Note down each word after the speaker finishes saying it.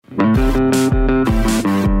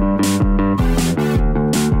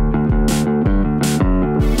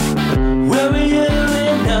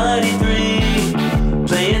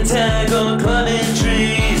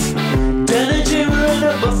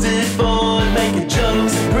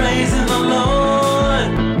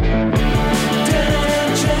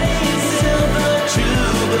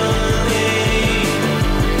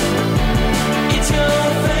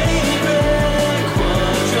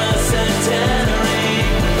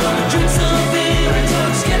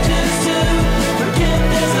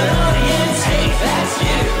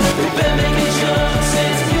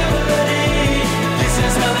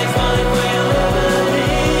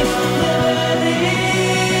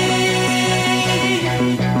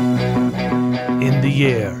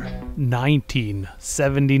year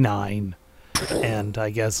 1979, and I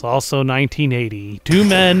guess also 1980. Two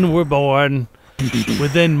men were born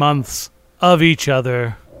within months of each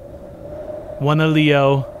other. One a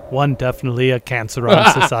Leo, one definitely a Cancer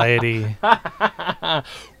on Society.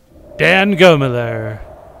 Dan Gomiller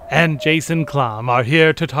and Jason Klum are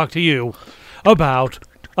here to talk to you about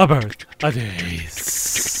a birthdays.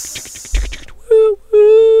 Woo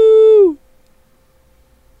woo!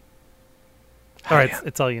 All right,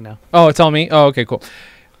 it's all you know. Oh, it's all me? Oh, okay, cool.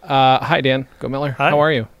 Hi, Dan Gomiller. Hi. How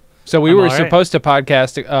are you? So we I'm were all right. supposed to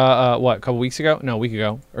podcast, what, a couple weeks ago? No, a week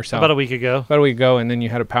ago or so. About a week ago. About a week ago, and then you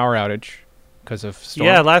had a power outage because of storm.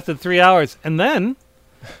 Yeah, it lasted 3 hours. And then,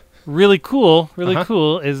 really cool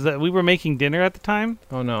is that we were making dinner at the time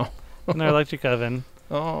Oh, no. in our electric oven.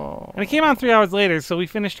 Oh. And it came out 3 hours later, so we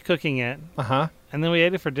finished cooking it. Uh-huh. And then we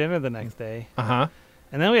ate it for dinner the next day. Uh-huh.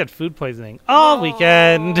 And then we had food poisoning all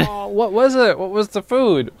weekend. Oh, what was it? What was the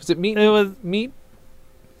food? Was it meat? It was meat?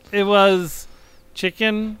 It was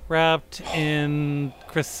chicken wrapped in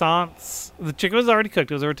croissants. The chicken was already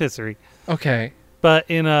cooked. It was a rotisserie, Okay. but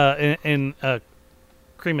in a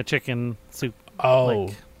cream of chicken soup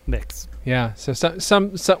like mix. Yeah. So some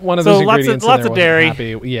one of So those lots of- ingredients in lots there of dairy. wasn't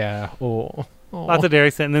happy. Yeah. Oh. Lots of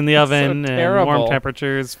dairy sitting in the oven and warm terrible.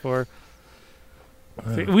 temperatures for.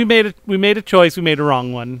 We made a choice. We made a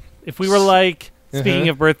wrong one. If we were like, speaking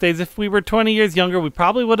of birthdays, if we were 20 years younger, we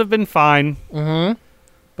probably would have been fine. Mm-hmm.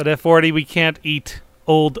 But at 40, we can't eat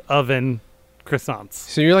old oven croissants.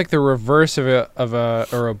 So you're like the reverse of a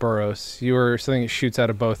Ouroboros. You were something that shoots out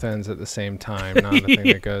of both ends at the same time, not the thing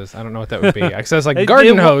that goes. I don't know what that would be. Because I was like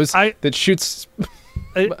garden hose that shoots.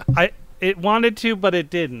 It wanted to, but it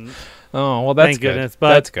didn't. Oh well, that's Thank good. goodness.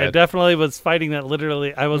 But that's good. I definitely was fighting that.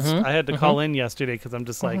 Literally, I had to call in yesterday because I'm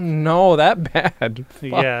just like, oh, no, that bad.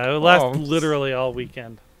 yeah, it lasted Oh, literally all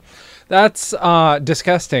weekend. That's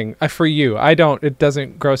disgusting for you. I don't. It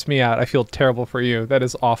doesn't gross me out. I feel terrible for you. That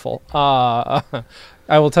is awful. I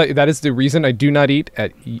will tell you that is the reason I do not eat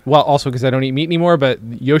at. Well, also because I don't eat meat anymore. But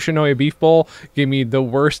Yoshinoya Beef Bowl gave me the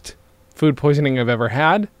worst food poisoning I've ever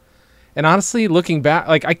had. And honestly, looking back,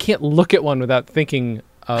 like I can't look at one without thinking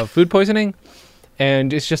of food poisoning.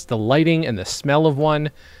 And it's just the lighting and the smell of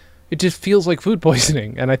one. It just feels like food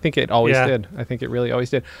poisoning, and I think it always did. I think it really always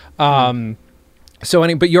did. But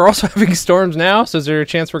you're also having storms now, so is there a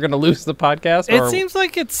chance we're going to lose the podcast? It seems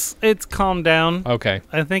like it's calmed down. Okay.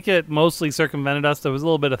 I think it mostly circumvented us. There was a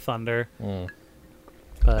little bit of thunder.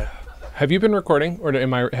 But have you been recording, or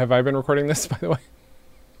have I been recording this, by the way?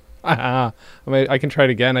 I can try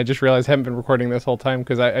it again. I just realized I haven't been recording this whole time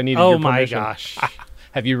because I needed your permission. Oh my gosh.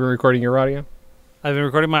 Have you been recording your audio? I've been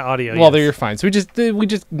recording my audio. Well, there you're fine. So we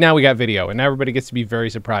just now we got video, and now everybody gets to be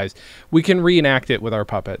very surprised. We can reenact it with our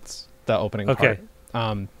puppets. The opening part.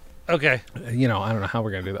 Okay. You know, I don't know how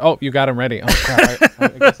we're gonna do that. Oh, you got them ready. Oh, crap. I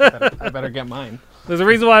guess I better get mine. There's a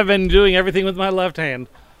reason why I've been doing everything with my left hand.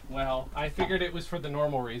 Well, I figured it was for the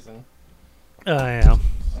normal reason. Yeah.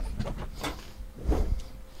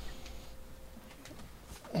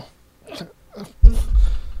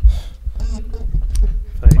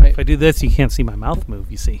 If I do this, you can't see my mouth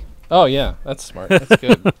move, you see. Oh, yeah. That's smart. That's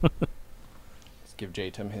good. Let's give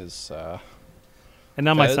J-Tim his and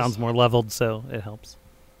now my fez. sound's more leveled, so it helps.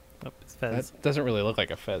 Oh, it's fez. That doesn't really look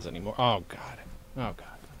like a fez anymore. Oh, God. Oh, God.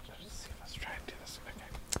 Let's try and do this. Okay.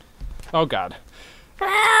 Oh, God.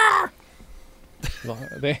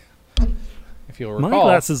 If you'll recall, my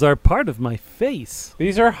glasses are part of my face.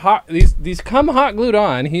 These are hot. These come hot glued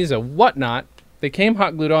on. He's a whatnot. They came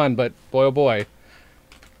hot glued on, but boy oh boy,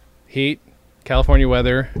 heat, California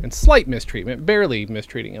weather, and slight mistreatment. Barely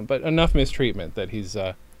mistreating him, but enough mistreatment that he's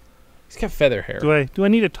got feather hair. Do I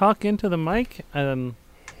need to talk into the mic? I don't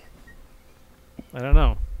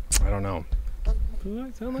know. I don't know. Do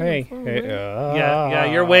I sound like Hey, I'm hey, yeah.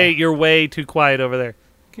 You're way too quiet over there.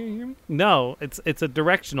 Can you hear me? No, it's a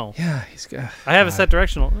directional. Yeah, he's got. I have a set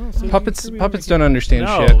directional. Oh, so Puppets don't understand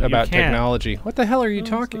No, shit you about can't. technology. What the hell are you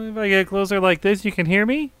talking? So if I get closer like this, you can hear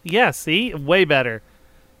me? Yeah, see? Way better.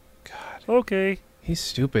 God. Okay. He's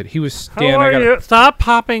stupid. He was How are you? Stop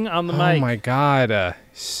popping on the mic. Oh my God.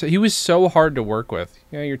 He was so hard to work with.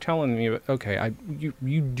 Yeah, you're telling me. Okay,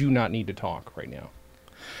 you do not need to talk right now.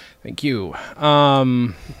 Thank you.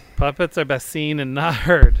 Puppets are best seen and not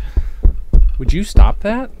heard. Would you stop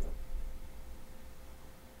that?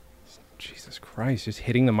 Jesus Christ, just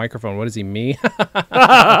hitting the microphone. What is he, me?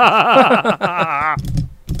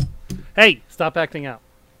 Hey, stop acting out.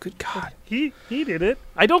 Good God. He did it.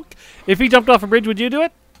 If he jumped off a bridge, would you do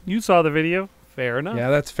it? You saw the video. Fair enough.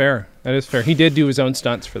 Yeah, that's fair. That is fair. He did do his own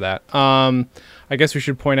stunts for that. I guess we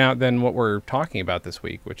should point out then what we're talking about this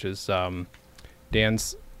week, which is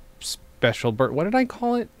Dan's special what did I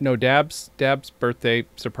call it? No, Dab's birthday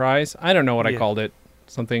surprise. I don't know what I Yeah. called it.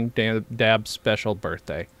 Something Dab's special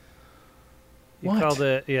birthday. You What? called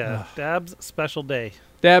it, Dab's special day.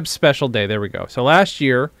 Dab's special day. There we go. So last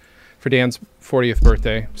year, for Dan's 40th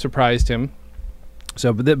birthday, surprised him.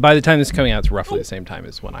 So by the time this is coming out, it's roughly the same time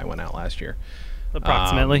as when I went out last year.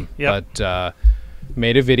 Approximately. Yep. But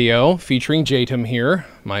made a video featuring Jatum here,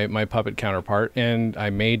 my puppet counterpart, and I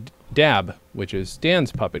made Dab, which is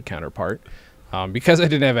Dan's puppet counterpart, because I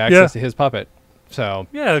didn't have access to his puppet. So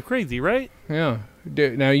Yeah, crazy, right? yeah.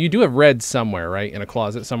 Now you do have Red somewhere, right? In a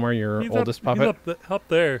closet somewhere, your oldest puppet. He's up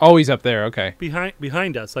there. Oh, he's up there. Okay.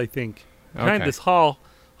 Behind us, I think. Behind Okay. this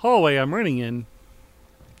hallway I'm running in.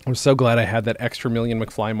 I'm so glad I had that extra Million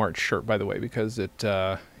McFly March shirt, by the way, because it,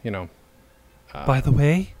 By the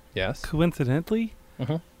way, yes. coincidentally,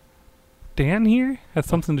 Mhm. Dan here has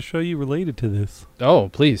something to show you related to this. Oh,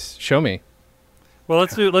 please show me. Well,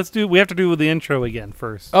 let's do. We have to do the intro again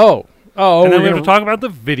first. Oh, and then we we're have to talk about the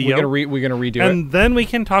video. we're gonna redo it. and then we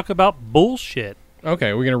can talk about bullshit.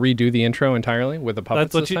 Okay, we're gonna redo the intro entirely with the puppets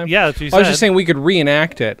That's what this you. time. Yeah, that's what you I said. was just saying we could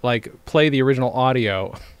reenact it, like play the original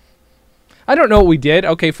audio. I don't know what we did.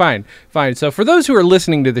 Okay, fine. So for those who are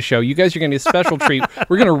listening to the show, you guys are going to get a special treat.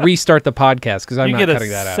 We're going to restart the podcast because I'm you not get cutting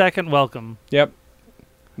that a out. second welcome. Yep.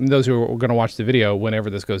 And those who are going to watch the video, whenever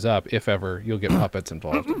this goes up, if ever, you'll get puppets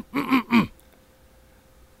involved.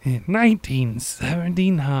 In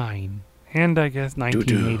 1979, and I guess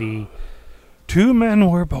 1980, two men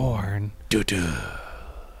were born.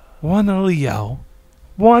 One a Leo,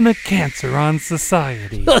 one a Cancer on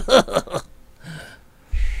society.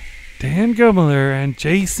 Dan Gumler and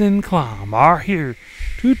Jason Klom are here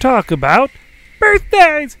to talk about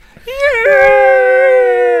birthdays. Yay!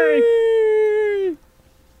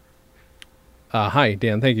 Hi,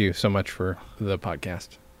 Dan. Thank you so much for the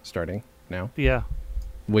podcast starting now, Yeah.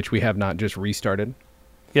 which we have not just restarted.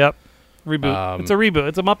 Yep. Reboot. It's a reboot.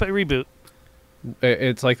 It's a Muppet reboot.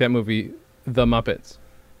 It's like that movie, The Muppets.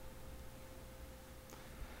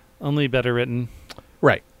 Only better written.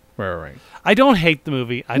 Right. I don't hate the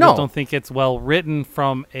movie. I No. just don't think it's well written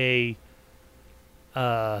from a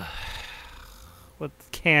what's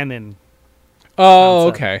canon,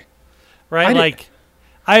 Oh, Concept. okay. right? Like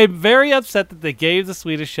I'm very upset that they gave the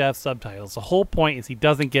Swedish Chef subtitles. The whole point is he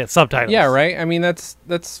doesn't get subtitles. Yeah, right. I mean, that's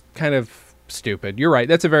kind of stupid. You're right.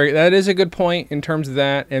 That is a good point in terms of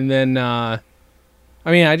that. And then, I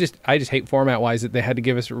mean, I just hate format wise that they had to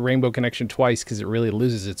give us Rainbow Connection twice because it really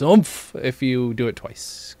loses its oomph if you do it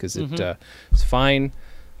twice because it's fine.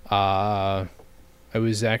 I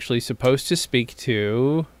was actually supposed to speak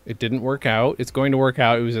to. It didn't work out. It's going to work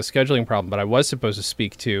out. It was a scheduling problem, but I was supposed to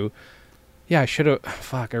speak to. Yeah, I should have.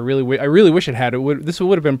 Fuck, I really wish it had. This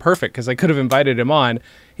would have been perfect because I could have invited him on.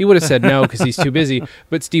 He would have said no because he's too busy.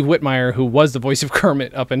 But Steve Whitmire, who was the voice of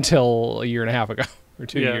Kermit up until a year and a half ago or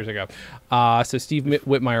 2 years ago, so Steve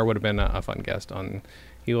Whitmire would have been a fun guest on.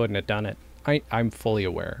 He wouldn't have done it. I'm fully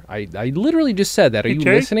aware. I literally just said that. Are Hey, you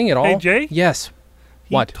Jay? listening at all? Hey, Jay? Yes.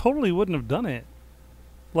 He What? totally wouldn't have done it.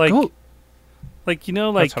 Like, Go. like you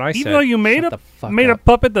know, That's like what I even said. though you made Shut a the fuck made a up.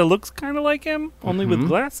 puppet that looks kind of like him, only with Mhm.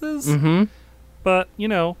 glasses. Mm-hmm. But you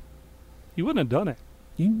know, he wouldn't have done it.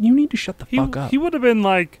 You need to shut the fuck up. He would have been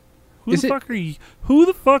like, "Who Is the it- fuck are you? Who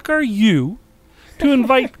the fuck are you to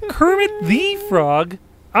invite Kermit the Frog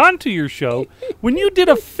onto your show when you did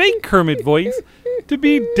a fake Kermit voice to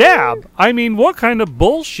be Dab? I mean, what kind of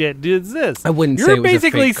bullshit is this? I wouldn't You're say it was a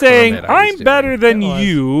basically fake saying Kermit I was I'm doing. better than It was.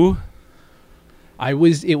 you.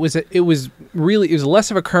 It was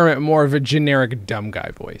less of a Kermit, more of a generic dumb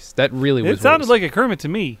guy voice. That really was. It sounded like a Kermit to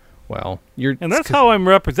me, well, you're, and that's how I'm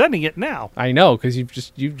representing it now. I know because you've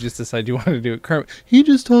just decided you want to do it. Kermit, he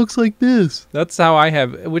just talks like this. That's how I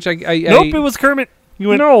have, which I Nope, it was Kermit. You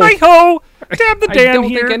went, No. hi ho, Dab the I Dan don't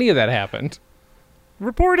here. think any of that happened.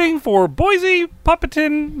 Reporting for Boise,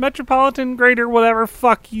 Puppeton, Metropolitan, Greater, whatever,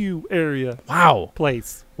 fuck you area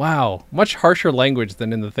place. Wow, much harsher language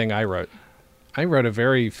than in the thing I wrote. I wrote a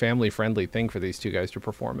very family-friendly thing for these two guys to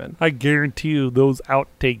perform in. I guarantee you those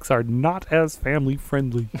outtakes are not as family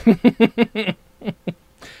friendly.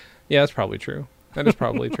 Yeah, that's probably true. That is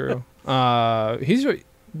probably true.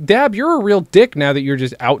 Dab, you're a real dick now that you're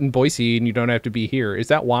just out in Boise and you don't have to be here. Is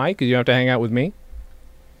that why? Because you don't have to hang out with me?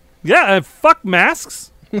 Yeah, fuck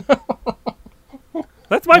masks.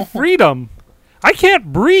 That's my freedom. I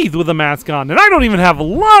can't breathe with a mask on, and I don't even have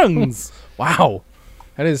lungs. Wow,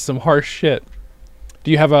 that is some harsh shit. Do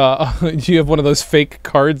you have one of those fake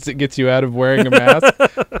cards that gets you out of wearing a mask?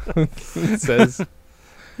 It says,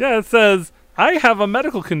 Yeah, it says, I have a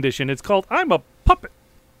medical condition. It's called I'm a puppet,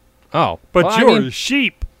 "Oh, but well, you're I mean, a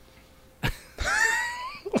sheep.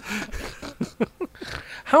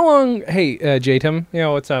 How long? Hey, J-Tim,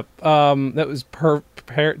 what's up? That was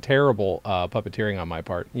terrible puppeteering on my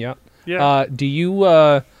part. Yeah. Yeah. Do you?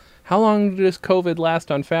 How long does COVID last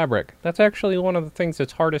on fabric? That's actually one of the things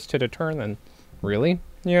that's hardest to determine. Really?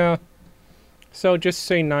 Yeah. So just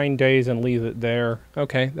say 9 days and leave it there.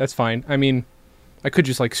 Okay, that's fine. I mean, I could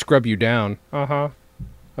just like scrub you down. Uh-huh.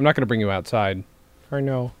 I'm not gonna bring you outside. Or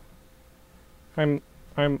no. I'm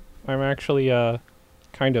actually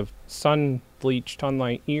kind of sun bleached on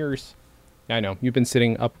my ears. I know. You've been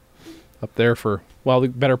sitting up there for the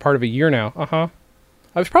better part of a year now. Uh-huh.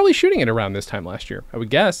 I was probably shooting it around this time last year, I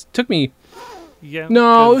would guess. Took me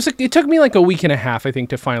No, it took me like a week and a half, I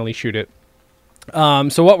think, to finally shoot it.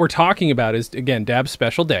 So what we're talking about is, again, Dab's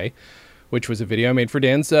Special Day, which was a video I made for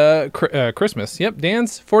Dan's Christmas. Yep,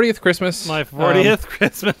 Dan's 40th Christmas. My 40th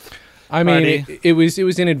Christmas. I mean, it was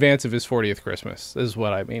in advance of his 40th Christmas, is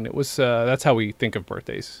what I mean. It was that's how we think of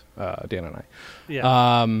birthdays, Dan and I.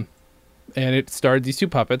 Yeah. And it starred these two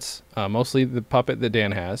puppets, mostly the puppet that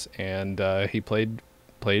Dan has, and he played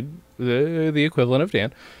the equivalent of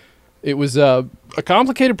Dan. It was a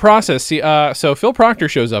complicated process. See, so Phil Proctor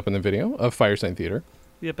shows up in the video of Firesign Theater.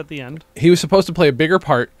 Yep, at the end. He was supposed to play a bigger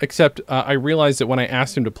part, except I realized that when I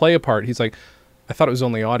asked him to play a part, he's like, I thought it was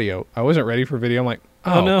only audio. I wasn't ready for video. I'm like,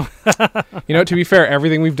 oh no. To be fair,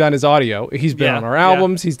 everything we've done is audio. He's been on our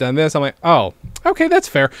albums. He's done this. I'm like, oh, okay, that's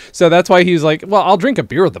fair. So that's why he's like, well, I'll drink a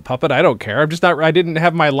beer with the puppet. I don't care. I didn't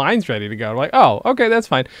have my lines ready to go. I'm like, oh, okay, that's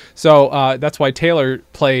fine. So that's why Taylor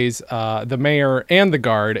plays the mayor and the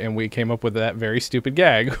guard, and we came up with that very stupid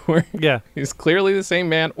gag where he's clearly the same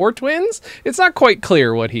man or twins. It's not quite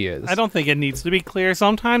clear what he is. I don't think it needs to be clear.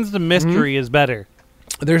 Sometimes the mystery is better.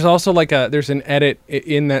 There's also there's an edit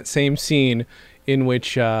in that same scene in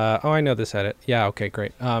which I know this edit. Yeah, okay,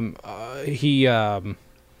 great. Where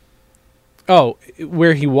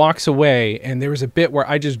he walks away, and there was a bit where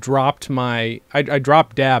I just dropped I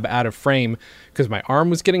dropped Dab out of frame because my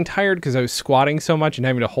arm was getting tired because I was squatting so much and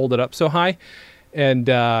having to hold it up so high, and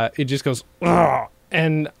it just goes, ugh.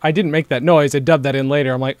 And I didn't make that noise. I dubbed that in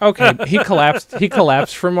later. I'm like, okay, he collapsed. He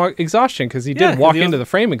collapsed from exhaustion because he did walk into the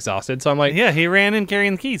frame exhausted. So I'm like, yeah, he ran in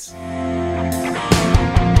carrying the keys.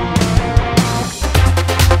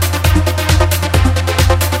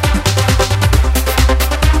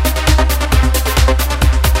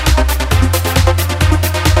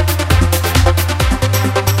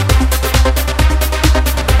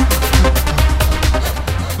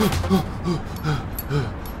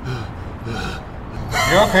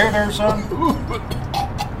 You okay there, son?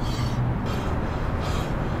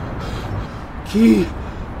 Key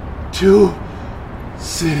to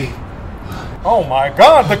city. Oh my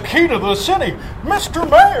God, the key to the city! Mr.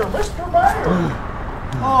 Mayor! Mr. Mayor!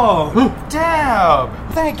 Oh,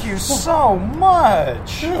 Dab! Thank you so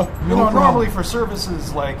much! Normally for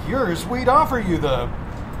services like yours, we'd offer you the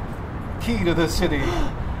key to the city.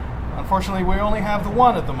 Unfortunately, we only have the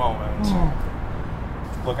one at the moment.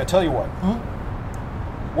 Look, I tell you what.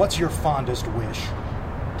 What's your fondest wish?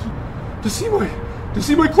 To see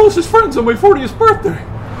my closest friends on my 40th birthday.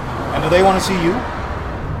 And do they want to see you?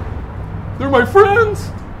 They're my friends.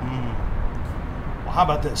 Well, how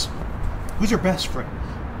about this? Who's your best friend?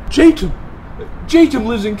 J-Tim. J-Tim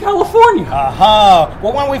lives in California. Aha!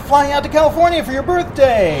 Well, why don't we fly out to California for your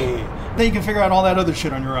birthday? Then you can figure out all that other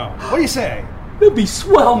shit on your own. What do you say? That'd be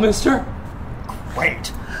swell, mister.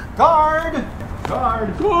 Great. Guard!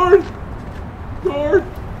 Guard! Guard! Guard!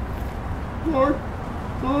 Guard!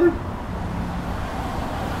 Guard!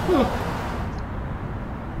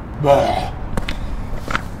 Bah.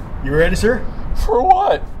 You ready, sir? For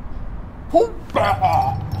what?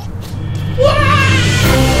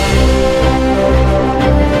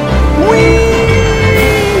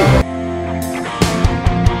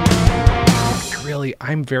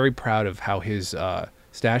 I'm very proud of how his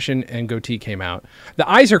stash and goatee came out. The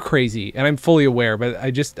eyes are crazy, and I'm fully aware, but I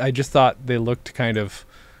just thought they looked kind of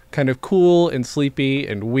cool and sleepy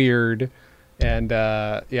and weird, and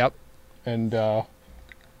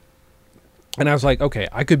and I was like, okay,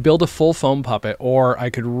 I could build a full foam puppet, or I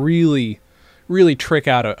could really trick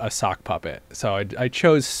out a sock puppet. So I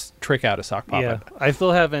chose trick out a sock puppet. Yeah, I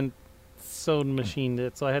still haven't sewed machined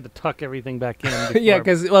it, so I had to tuck everything back in. Yeah,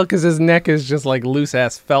 because his neck is just like loose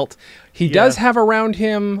ass felt. He does have around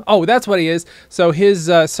him. Oh, that's what he is. So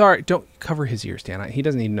his sorry, don't cover his ears, Dan. He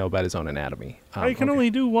doesn't even know about his own anatomy. I can only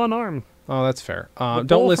do one arm. Oh, that's fair. The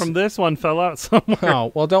don't listen from this one fell out somewhere.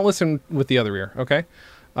 Oh, well, don't listen with the other ear, okay?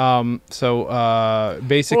 So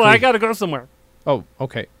basically, well, I gotta go somewhere. Oh,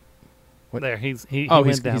 okay. What? There, he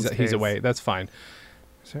went downstairs. He's away. That's fine.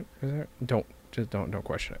 Don't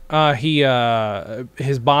question it.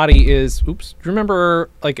 His body is. Oops. Do you remember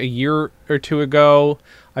like a year or two ago?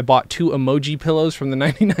 I bought 2 emoji pillows from the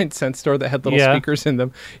 99-cent store that had little speakers in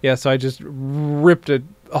them. Yeah, so I just ripped a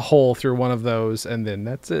hole through one of those, and then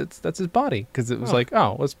that's his body, because it was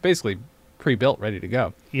it's basically pre-built, ready to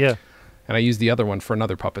go. Yeah. And I used the other one for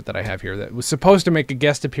another puppet that I have here that was supposed to make a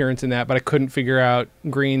guest appearance in that, but I couldn't figure out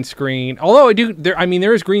green screen. Although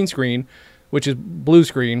there is green screen, which is blue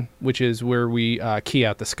screen, which is where we key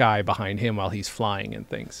out the sky behind him while he's flying and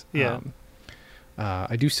things. Yeah.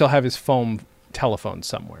 I do still have his foam telephone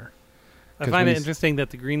somewhere. I find it interesting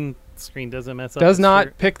that the green screen doesn't mess up. Does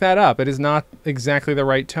not pick that up. It is not exactly the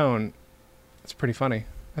right tone. It's pretty funny.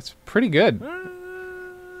 That's pretty good.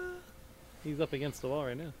 He's up against the wall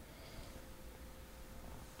right now.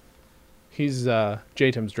 He's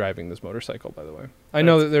J-Tim's driving this motorcycle, by the way. I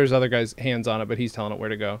know that there's other guys' hands on it, but he's telling it where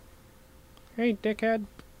to go. Hey, dickhead.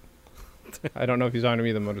 I don't know if he's on to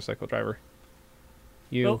me, the motorcycle driver.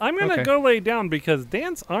 Well, I'm going to go lay down because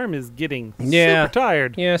Dan's arm is getting super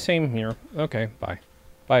tired. Yeah, same here. Okay, bye.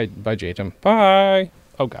 Bye, J-Tim. Bye.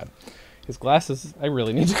 Oh, God. His glasses, I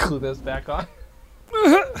really need to glue this back on.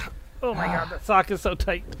 Oh, my God, that sock is so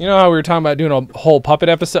tight. You know how we were talking about doing a whole puppet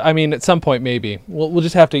episode? I mean, at some point, maybe. We'll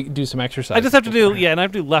just have to do some exercise. I just have to do, and I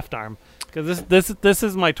have to do left arm. Because this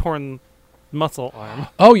is my torn muscle arm.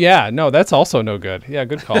 Oh, yeah. No, that's also no good. Yeah,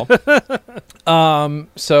 good call. Boy,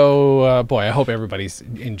 I hope everybody's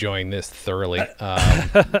enjoying this thoroughly.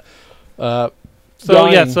 The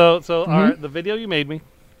video you made me.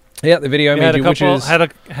 Yeah, the video I made you, which is had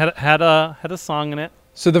a song in it.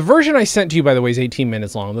 So the version I sent to you, by the way, is 18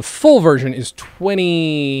 minutes long. The full version is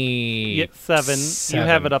 27. You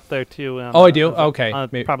have it up there too. I do.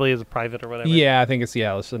 Okay, probably as a private or whatever. Yeah, I think it's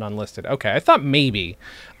listed unlisted. Okay, I thought maybe.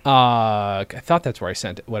 I thought that's where I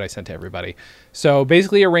sent what I sent to everybody. So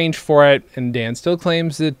basically, arranged for it, and Dan still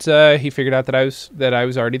claims that he figured out that I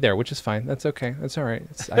was already there, which is fine. That's okay. That's all right.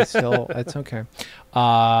 It's okay.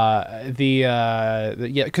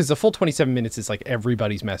 Because the full 27 minutes is like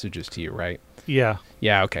everybody's messages to you, right? Yeah.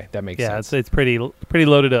 Yeah. Okay, that makes sense. Yeah, it's pretty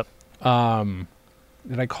loaded up.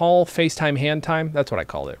 Did I call FaceTime hand time? That's what I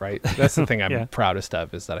called it, right? That's the thing I'm proudest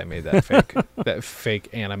of, is that I made that fake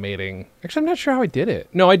animating. Actually, I'm not sure how I did it.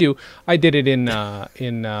 No, I do. I did it in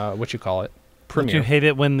what you call it, Premiere. Don't you hate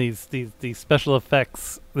it when these special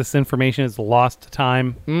effects, this information is lost to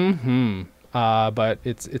time? Mm-hmm. But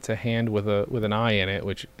it's a hand with an eye in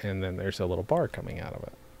it, and then there's a little bar coming out of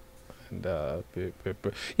it. And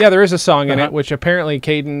there is a song in it, which apparently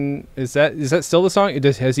Caden is that still the song?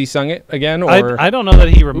 Has he sung it again? Or I don't know that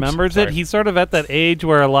he remembers it. He's sort of at that age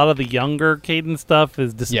where a lot of the younger Caden stuff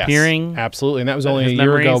is disappearing. Yes, absolutely, and that was only a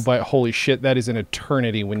year ago. But holy shit, that is an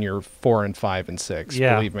eternity when you're 4 and 5 and 6.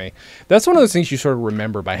 Yeah. Believe me, that's one of those things you sort of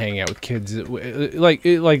remember by hanging out with kids. Like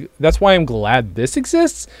that's why I'm glad this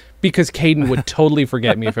exists. Because Caden would totally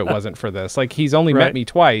forget me if it wasn't for this. Like, he's only met me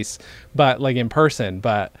twice, but like in person.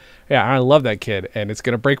 But yeah, I love that kid, and it's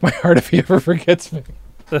gonna break my heart if he ever forgets me.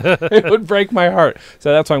 It would break my heart.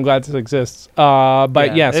 So that's why I'm glad this exists. So I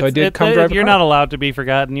did Come Drive a Car. You're not allowed to be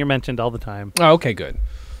forgotten. You're mentioned all the time. Oh, okay, good.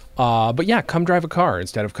 But yeah, Come Drive a Car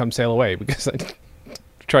instead of Come Sail Away, because I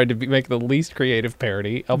tried to make the least creative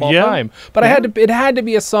parody of all time. But it had to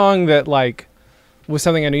be a song that like was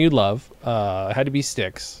something I knew you'd love. It had to be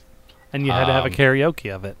Styx. And you had to have a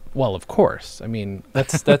karaoke of it. Well, of course. I mean,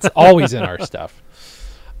 that's always in our stuff.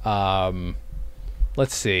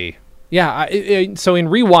 Let's see. Yeah, so in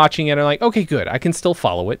rewatching it, I'm like, okay, good. I can still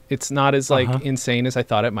follow it. It's not as insane as I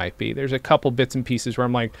thought it might be. There's a couple bits and pieces where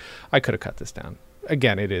I'm like, I could have cut this down.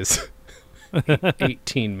 Again, it is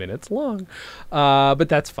 18 minutes long, but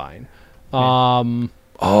that's fine.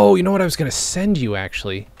 Oh, you know what I was going to send you,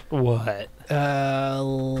 actually? What?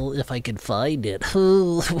 If I could find it.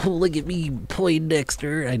 Look at me,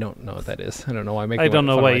 Poindexter. I don't know what that is. I don't know why I'm making I don't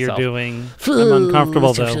know what you're doing. I'm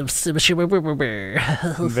uncomfortable, though. I'm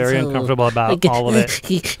very uncomfortable about all of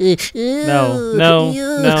it. No.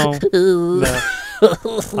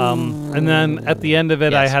 And then at the end of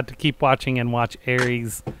it, I had to keep watching and watch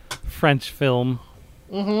Aries' French film.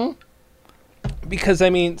 Mm-hmm. Because, I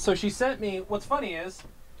mean, so she sent me... What's funny is...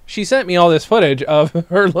 She sent me all this footage of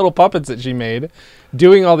her little puppets that she made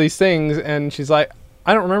doing all these things, and she's like,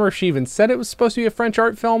 I don't remember if she even said it was supposed to be a French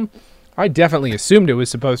art film. I definitely assumed it was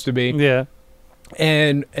supposed to be. Yeah.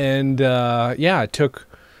 And it took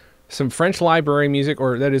some French library music,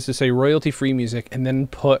 or that is to say royalty-free music, and then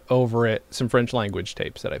put over it some French language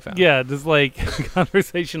tapes that I found. Yeah, just like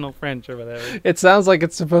conversational French or whatever. It sounds like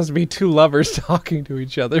it's supposed to be two lovers talking to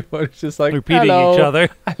each other, but it's just like repeating each other.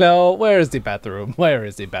 Hello, where is the bathroom? Where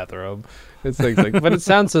is the bathroom? It's like, but it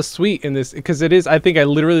sounds so sweet in this because it is. I think I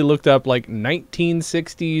literally looked up like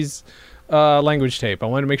 1960s language tape. I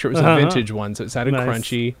wanted to make sure it was a vintage one, so it sounded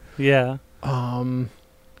crunchy. Yeah.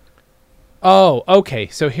 Oh, okay.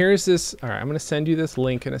 So here's this. All right, I'm going to send you this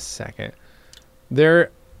link in a second. There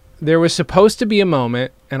was supposed to be a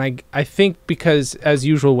moment, and I think because, as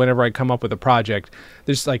usual, whenever I come up with a project,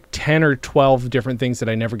 there's like 10 or 12 different things that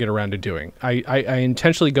I never get around to doing. I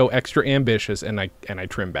intentionally go extra ambitious, and I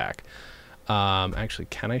trim back. Actually,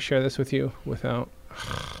 can I share this with you without...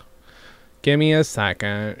 Give me a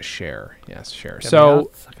second. Share. Yes, share.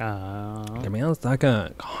 Give me a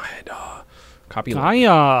second. God. Copy.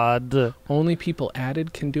 Only people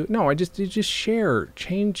added can do it. No, you just share.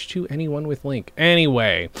 Change to anyone with link.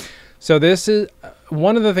 Anyway, so this is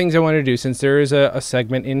one of the things I want to do, since there is a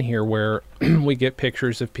segment in here where we get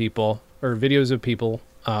pictures of people or videos of people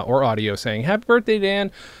or audio saying, "Happy birthday,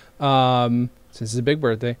 Dan." Since it's a big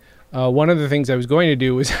birthday, one of the things I was going to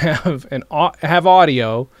do was have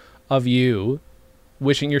audio of you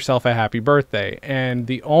wishing yourself a happy birthday. And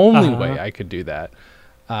the only way I could do that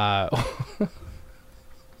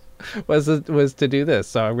was to do this.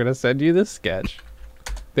 So I'm going to send you this sketch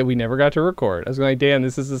that we never got to record. I was going, Dan,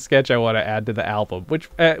 this is a sketch I want to add to the album, which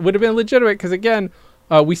would have been legitimate because, again,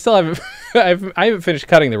 we still haven't I haven't finished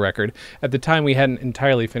cutting the record. At the time, we hadn't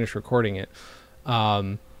entirely finished recording it.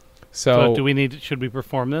 So should we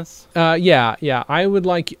perform this? Yeah. I'm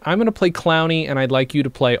going to play Clowny, and I'd like you to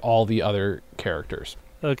play all the other characters.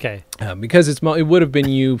 Okay. Because it would have been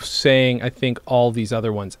you saying, I think, all these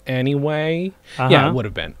other ones anyway. Yeah, it would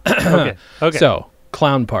have been. Okay. So,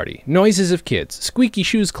 Clown Party. Noises of kids. Squeaky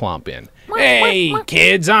shoes clomp in. Hey,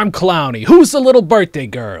 kids, I'm Clowny. Who's the little birthday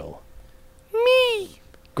girl? Me.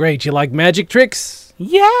 Great, you like magic tricks?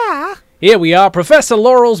 Yeah. Here we are, Professor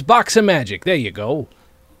Laurel's Box of Magic. There you go.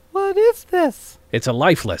 What is this? It's a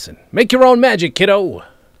life lesson. Make your own magic, kiddo.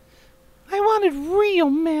 I wanted real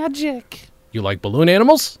magic. You like balloon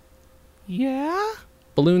animals? Yeah.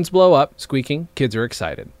 Balloons blow up, squeaking. Kids are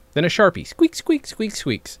excited. Then a Sharpie. Squeak, squeak, squeak,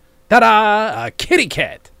 squeaks. Ta-da! A kitty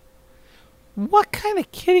cat. What kind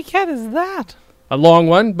of kitty cat is that? A long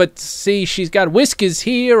one, but see, she's got whiskers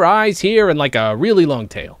here, eyes here, and like a really long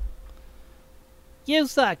tail. You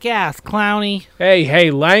suck ass, Clowny.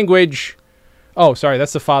 Hey, language. Oh, sorry,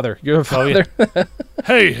 that's the father. You're a father. Oh, yeah.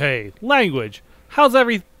 Hey, language. How's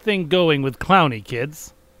everything going with Clowny,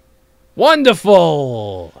 kids?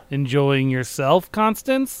 Wonderful. Enjoying yourself,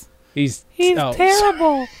 Constance? He's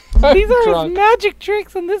terrible. These are his magic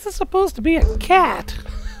tricks, and this is supposed to be a cat.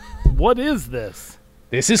 What is this?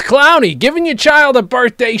 This is Clowny, giving your child a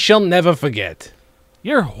birthday she'll never forget.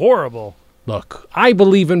 You're horrible. Look, I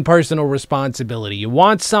believe in personal responsibility. You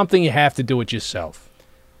want something, you have to do it yourself.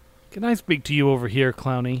 Can I speak to you over here,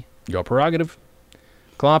 Clowny? Your prerogative.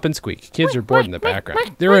 Clomp and squeak. Kids are bored in the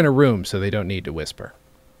background. They're in a room, so they don't need to whisper.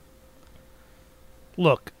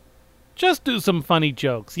 Look, just do some funny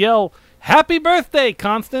jokes. Yell, "Happy birthday,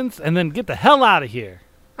 Constance," and then get the hell out of here.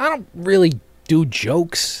 I don't really do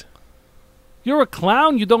jokes. You're a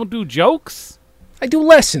clown? You don't do jokes? I do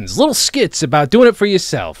lessons, little skits about doing it for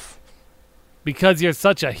yourself. Because you're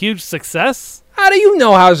such a huge success? How do you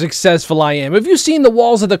know how successful I am? Have you seen the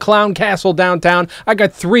walls of the Clown Castle downtown? I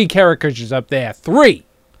got 3 caricatures up there. 3!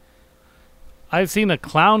 I've never seen a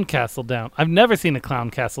clown castle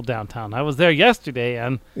downtown. I was there yesterday,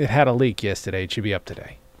 and... It had a leak yesterday. It should be up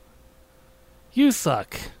today. You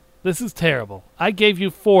suck. This is terrible. I gave you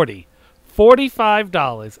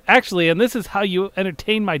 $45. Actually, and this is how you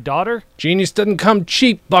entertain my daughter? Genius doesn't come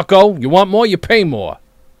cheap, bucko. You want more, you pay more.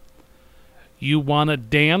 You want to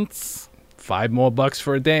dance? $5 more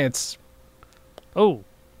for a dance. Oh,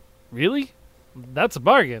 really? That's a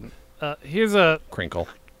bargain. Here's a... Crinkle.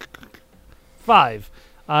 5.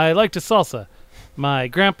 I like to salsa. My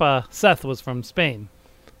grandpa Seth was from Spain.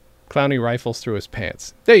 Clowny rifles through his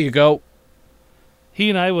pants. There you go.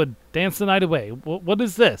 He and I would dance the night away. What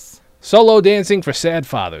is this? Solo dancing for sad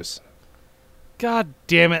fathers. God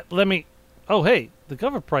damn it. Let me... Oh, hey. The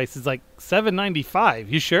cover price is like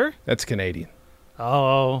 $7.95. You sure? That's Canadian.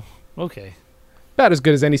 Oh, okay. About as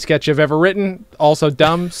good as any sketch I've ever written. Also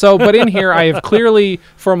dumb. But in here, I have clearly,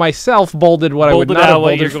 for myself, bolded what I would not have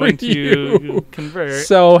bolded for you. Convert.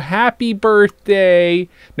 So, happy 40th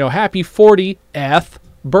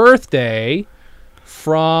birthday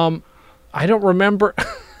from, I don't remember.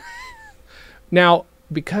 Now,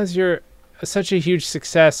 because you're such a huge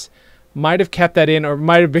success, might have kept that in, or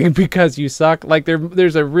might have been because you suck. Like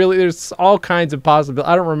there's all kinds of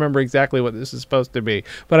possibilities. I don't remember exactly what this is supposed to be,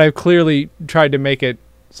 but I've clearly tried to make it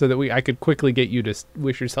so that I could quickly get you to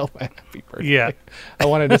wish yourself a happy birthday. Yeah. I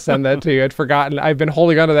wanted to send that to you. I'd forgotten. I've been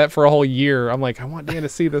holding on to that for a whole year. I'm like, I want Dan to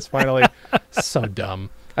see this finally. So dumb.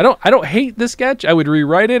 I don't hate the sketch. I would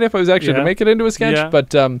rewrite it if I was actually to make it into a sketch. Yeah.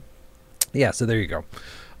 But yeah, so there you go.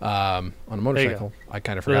 On a motorcycle. I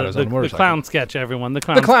kind of forgot I was on a motorcycle. The clown sketch, everyone. The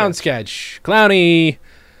clown sketch. Clowny.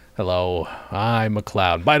 Hello, I'm a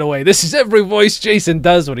clown. By the way, this is every voice Jason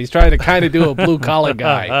does when he's trying to kind of do a blue collar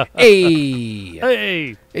guy.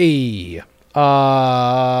 Hey.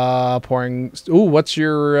 Pouring. Ooh, what's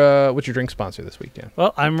your drink sponsor this week, Dan?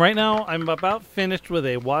 Well, I'm about finished with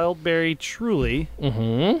a Wild Berry Truly.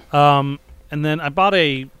 Mm-hmm. And then I bought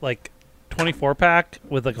a 24 pack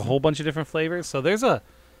with a whole bunch of different flavors. So there's a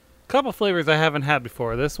couple flavors I haven't had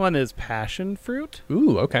before. This one is passion fruit.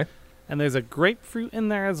 Ooh, okay. And there's a grapefruit in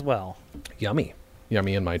there as well. Yummy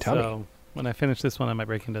in my tummy. So when I finish this one, I might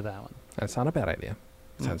break into that one. That's not a bad idea.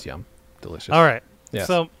 Sounds yum. Delicious. All right. Yes.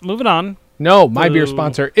 So moving on. No, my beer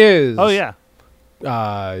sponsor is... Oh, yeah.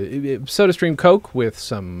 SodaStream Coke with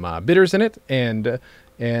some bitters in it and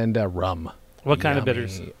rum. What kind of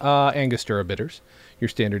bitters? Angostura bitters. Your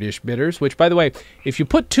standard-ish bitters, which, by the way, if you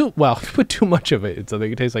put too much of it, so they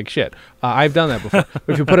can taste like shit. I've done that before.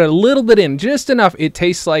 But if you put a little bit in, just enough, it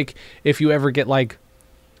tastes like if you ever get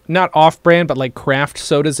not off-brand, but craft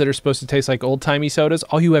sodas that are supposed to taste like old-timey sodas.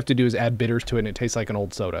 All you have to do is add bitters to it, and it tastes like an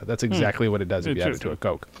old soda. That's exactly what it does if you add it to a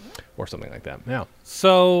Coke or something like that. Yeah.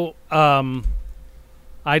 So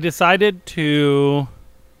I decided to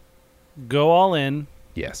go all in.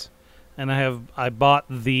 Yes. And I bought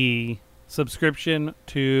the subscription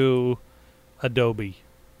to Adobe.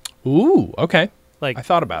 Ooh, okay. I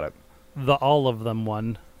thought about it. The all of them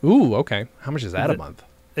one. Ooh, okay. How much is that a month?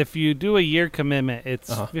 If you do a year commitment, it's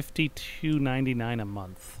 $52.99 a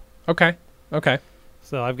month. Okay.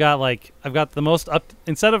 So I've got the most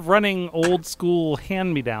instead of running old school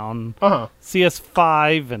hand-me-down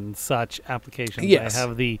CS5 and such applications, yes. I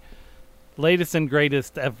have the latest and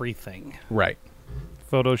greatest everything. Right.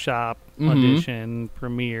 Photoshop, Audition,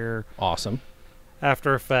 Premiere. Awesome.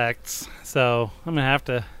 After Effects. So I'm going to have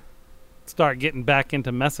to start getting back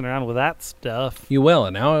into messing around with that stuff. You will,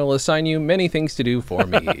 and now I will assign you many things to do for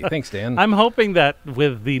me. Thanks, Dan. I'm hoping that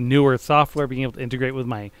with the newer software being able to integrate with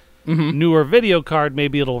my newer video card,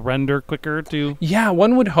 maybe it'll render quicker too. Yeah,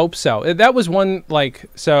 one would hope so. That was one, since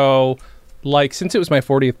it was my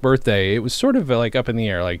 40th birthday, it was sort of up in the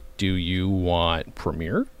air. Do you want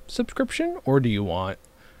Premiere subscription or do you want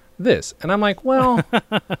this? And I'm like, well,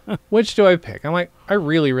 which do I pick? I'm like, I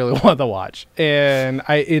really, really want the watch. And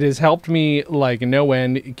it has helped me no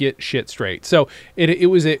end get shit straight. So it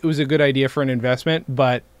was a good idea for an investment,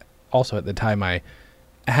 but also at the time I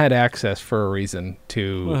had access for a reason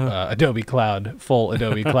to Adobe Cloud, full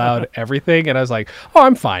Adobe Cloud, everything. And I was like, oh,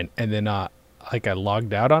 I'm fine. And then I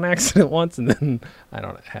logged out on accident once, and then I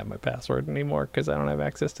don't have my password anymore because I don't have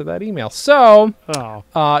access to that email. So,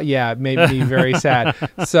 yeah, it made me very sad.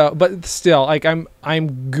 So, but still,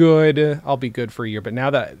 I'm good. I'll be good for a year. But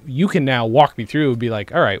now that you can now walk me through, be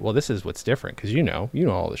like, all right, well, this is what's different because you know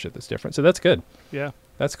all the shit that's different. So that's good. Yeah,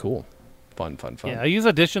 that's cool. Fun. Yeah, I use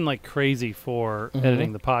Audition like crazy for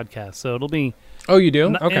editing the podcast, so it'll be. Oh, you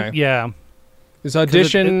do? Okay. Yeah. Is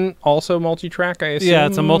Audition also multi-track, I assume? Yeah,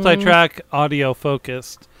 it's a multi-track audio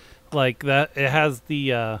focused. That it has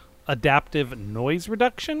the adaptive noise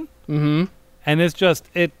reduction. Mm-hmm. And it's just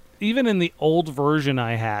even in the old version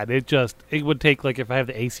I had, it would take if I have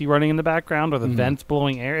the AC running in the background or the vents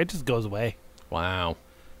blowing air, it just goes away. Wow.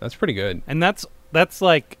 That's pretty good. And that's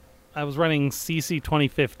I was running CC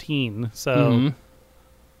 2015, so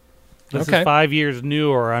this is 5 years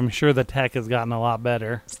newer. I'm sure the tech has gotten a lot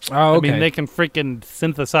better. Oh, okay. I mean, they can freaking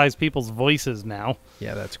synthesize people's voices now.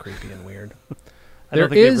 Yeah, that's creepy and weird. I don't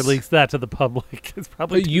think they've released that to the public. It's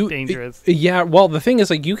probably too dangerous. Yeah, well, the thing is,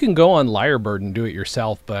 you can go on Lyrebird and do it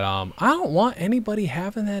yourself, but I don't want anybody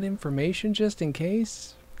having that information just in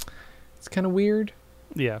case. It's kind of weird.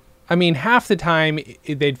 Yeah. I mean, half the time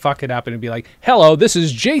they'd fuck it up and it'd be like, "Hello, this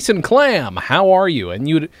is Jason Clam. How are you?"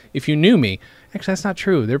 And if you knew me, actually that's not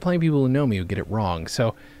true. There are plenty of people who know me who get it wrong,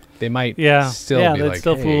 so they might still be like,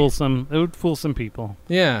 still hey. It would fool some people.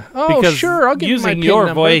 Yeah. Oh, because sure. I'll give using my your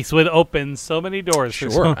PIN voice would open so many doors. Sure.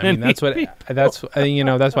 For so I mean, that's many that's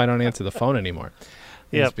why I don't answer the phone anymore.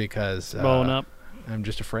 Yeah. It's because blowing up. I'm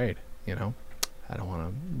just afraid. I don't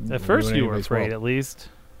want to. At first, you were afraid, at least.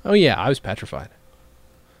 Oh yeah, I was petrified.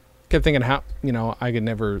 Kept thinking how I could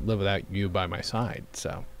never live without you by my side.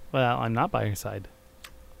 So. Well, I'm not by your side.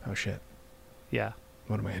 Oh shit. Yeah.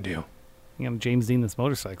 What am I gonna do? I'm gonna James Dean this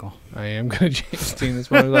motorcycle. I am gonna James Dean this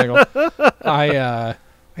motorcycle.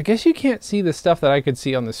 I guess you can't see the stuff that I could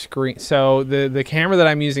see on the screen. So the camera that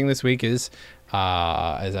I'm using this week is,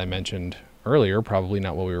 as I mentioned earlier, probably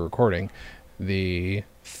not what we were recording, the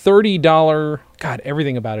 $30. God,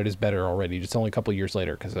 everything about it is better already. Just only a couple years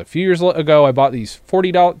later, because a few years ago I bought these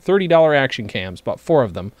 $30 action cams, bought 4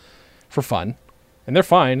 of them for fun, and they're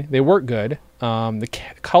fine. They work good. The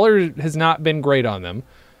color has not been great on them,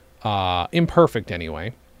 imperfect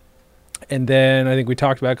anyway. And then I think we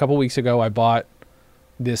talked about a couple weeks ago, I bought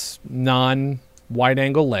this non-wide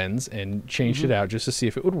angle lens and changed it out just to see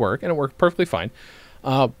if it would work, and it worked perfectly fine.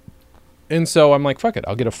 And so I'm like, fuck it,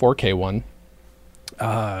 I'll get a 4K one.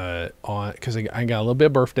 Because I got a little bit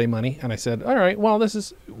of birthday money, and I said, all right, well, this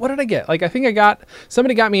is, what did I get? Like, I think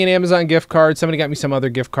somebody got me an Amazon gift card, somebody got me some other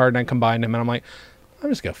gift card, and I combined them, and I'm like, I'm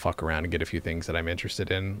just gonna fuck around and get a few things that I'm interested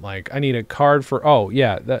in. Like, I need a card for,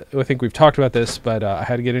 I think we've talked about this, but I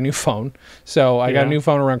had to get a new phone. So I got a new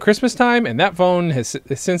phone around Christmas time, and that phone has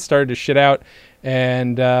since started to shit out,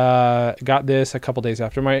 and got this a couple days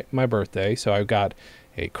after my birthday. So I've got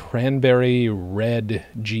a cranberry red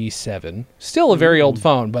G7. Still a very old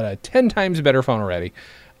phone, but a 10 times better phone already.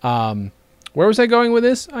 Where was I going with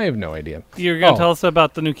this? I have no idea. You're going to tell us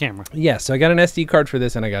about the new camera. Yes, so I got an SD card for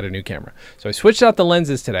this, and I got a new camera. So I switched out the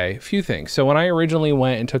lenses today. A few things. So when I originally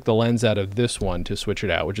went and took the lens out of this one to switch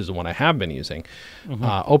it out, which is the one I have been using,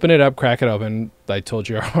 open it up, crack it open. I told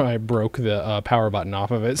you I broke the power button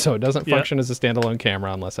off of it, so it doesn't function as a standalone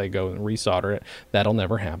camera unless I go and resolder it. That'll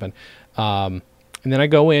never happen. And then I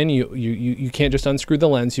go in, you can't just unscrew the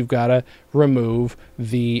lens. You've got to remove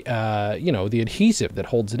the, the adhesive that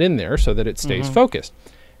holds it in there so that it stays focused.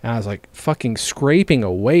 And I was like fucking scraping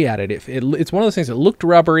away at it. It's one of those things that looked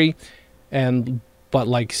rubbery, but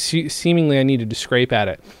like seemingly I needed to scrape at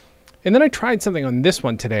it. And then I tried something on this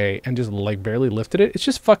one today and just like barely lifted it. It's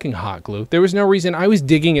just fucking hot glue. There was no reason. I was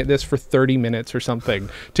digging at this for 30 minutes or something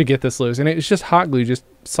to get this loose. And it was just hot glue. Just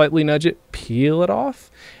slightly nudge it, peel it off,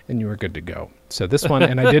 and you were good to go. So this one,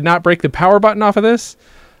 and I did not break the power button off of this.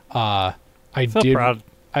 Proud.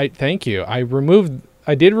 Thank you. I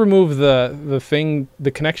did remove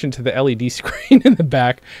the connection to the LED screen in the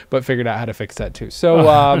back, but figured out how to fix that too.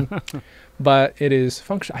 So, but it is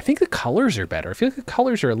functional. I think the colors are better. I feel like the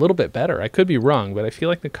colors are a little bit better. I could be wrong, but I feel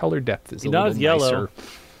like the color depth is a little yellow. nicer.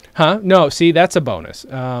 Huh? No, see, that's a bonus.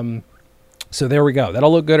 So there we go.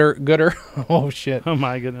 That'll look gooder. Oh shit. Oh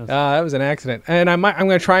my goodness. That was an accident. And I'm going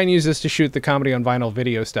to try and use this to shoot the Comedy on Vinyl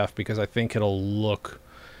video stuff because I think it'll look.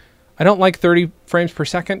 I don't like 30 frames per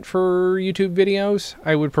second for YouTube videos.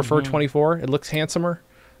 I would prefer 24. It looks handsomer.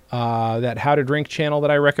 That How to Drink channel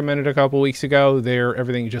that I recommended a couple weeks ago,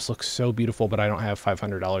 everything just looks so beautiful, but I don't have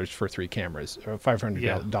 $500 for 3 cameras, or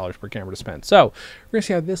 $500 per camera to spend. So we're going to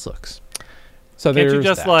see how this looks. So can't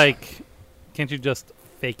you just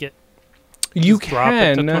fake it? You just drop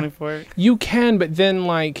it to 24? You can, but then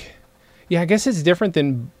I guess it's different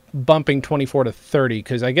than bumping 24 to 30,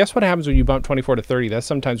 because I guess what happens when you bump 24 to 30, that's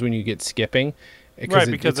sometimes when you get skipping.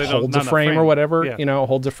 Because it holds a frame or whatever, it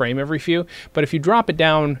holds a frame every few. But if you drop it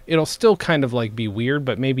down, it'll still kind of like be weird,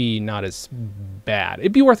 but maybe not as bad.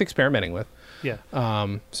 It'd be worth experimenting with. Yeah.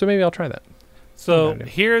 So maybe I'll try that. So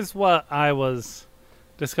here's what I was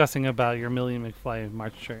discussing about your Million McFly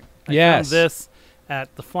March shirt. I Yes. found this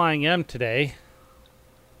at the Flying M today.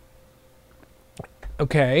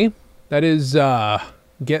 Okay. That is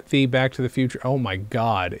Get Thee Back to the Future. Oh my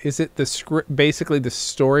God. Is it the script, basically the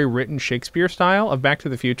story written Shakespeare style of Back to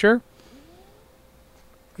the Future?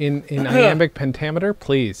 In iambic pentameter,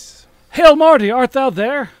 please. Hail Marty, art thou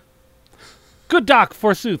there? Good Doc,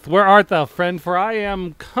 forsooth, where art thou, friend? For I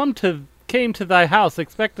came to thy house,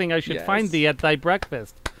 expecting I should find thee at thy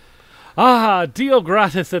breakfast. Ah, Deo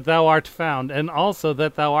gratis that thou art found, and also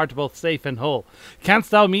that thou art both safe and whole.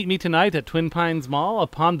 Canst thou meet me tonight at Twin Pines Mall,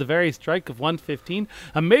 upon the very strike of 1:15?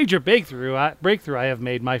 A major breakthrough I have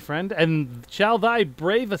made, my friend, and shall thy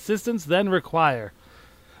brave assistance then require.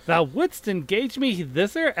 Thou wouldst engage me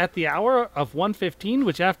thither at the hour of 1:15,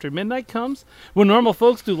 which after midnight comes, when normal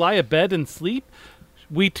folks do lie abed and sleep,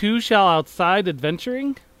 we too shall outside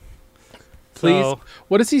adventuring. Please. So,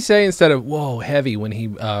 What does he say instead of "whoa, heavy" when he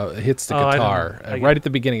hits the guitar right at the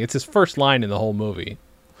beginning? It's his first line in the whole movie.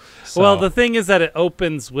 So. Well, the thing is that it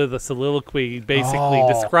opens with a soliloquy, basically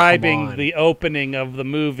describing the opening of the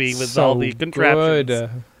movie with all the contraptions. Good.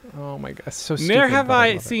 Oh my God, so stupid. Ne'er have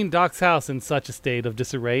I seen Doc's house in such a state of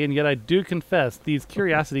disarray, and yet I do confess these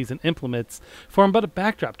curiosities and implements form but a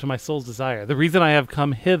backdrop to my soul's desire. The reason I have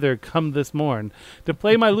come hither, come this morn, to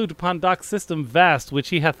play my lute upon Doc's system vast, which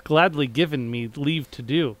he hath gladly given me leave to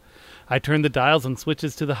do. I turn the dials and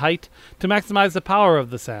switches to the height to maximize the power of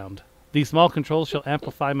the sound. These small controls shall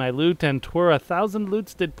amplify my lute, and 'twere 1,000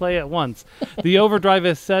 lutes did play at once. The overdrive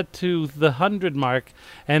is set to the 100 mark,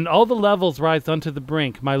 and all the levels rise unto the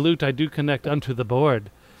brink. My lute I do connect unto the board.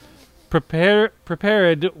 Prepared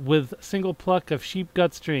with single pluck of sheep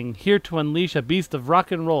gut string, here to unleash a beast of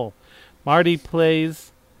rock and roll. Marty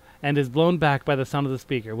plays and is blown back by the sound of the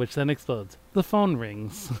speaker, which then explodes. The phone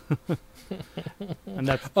rings. And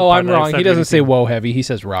that's the Oh, part I'm that I wrong. said He doesn't really say deep. whoa heavy. He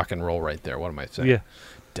says rock and roll right there. What am I saying? Yeah.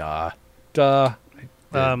 Duh.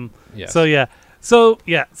 Yes.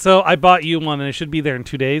 So I bought you one, and it should be there in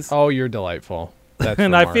 2 days. Oh, you're delightful. That's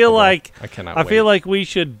And I feel remarkable. like I cannot. I feel wait. like we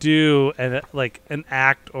should do an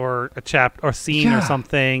act or a chapter or scene or Yeah.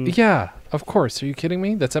 something. Yeah, of course. Are you kidding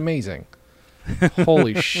me? That's amazing.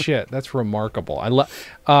 Holy shit, that's remarkable.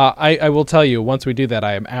 I will tell you, once we do that,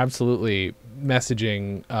 I am absolutely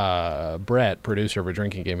messaging Brett, producer of a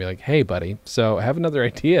drinking game, be like, "Hey, buddy, so I have another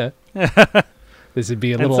idea. This would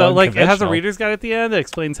be a And little so, like, it has a unconventional." reader's guide at the end that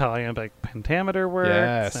explains how iambic pentameter works.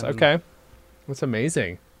 Yes. and Okay. That's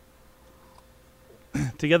amazing.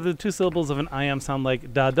 Together, the two syllables of an iamb sound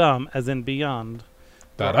like da-dum, as in beyond.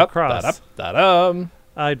 or Da-dup, across. da-dup, da-dum.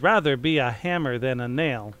 I'd rather be a hammer than a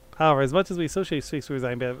nail. However, as much as we associate Shakespeare's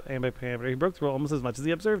iambic pentameter, he broke the rule almost as much as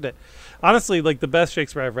he observed it. Honestly, like, the best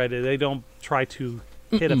Shakespeare I've read, they don't try to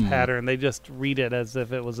hit a pattern. They just read it as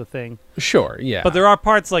if it was a thing. Sure. Yeah. But there are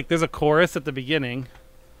parts, like, there's a chorus at the beginning.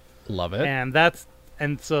 Love it.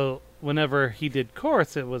 And so whenever he did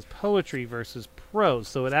chorus, it was poetry versus prose,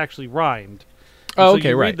 so it actually rhymed. And Oh, so okay,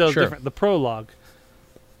 you read right, those sure. different. The prologue.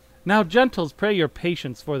 Now, gentles, pray your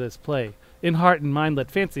patience for this play. In heart and mind,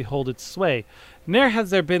 let fancy hold its sway. Ne'er has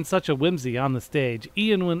there been such a whimsy on the stage,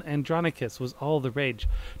 e'en when Andronicus was all the rage.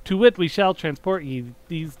 To wit, we shall transport ye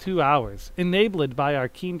these 2 hours, enabled by our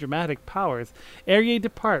keen dramatic powers. Ere ye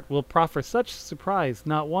depart, we'll proffer such surprise,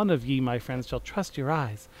 not one of ye, my friends, shall trust your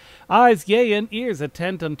eyes. Eyes, yea, and ears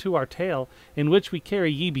attend unto our tale, in which we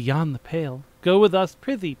carry ye beyond the pale. Go with us,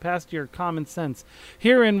 prithee, past your common sense.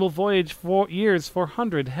 Herein will voyage 4 years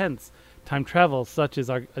 400 hence. Time travels, such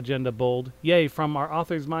is our agenda bold. Yea, from our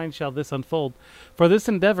author's mind shall this unfold. For this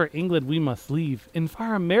endeavor England we must leave. In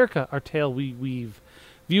far America our tale we weave.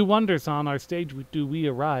 View wonders on our stage do we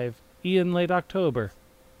arrive. E'en late October,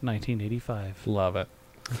 1985. Love it.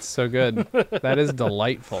 It's so good. That is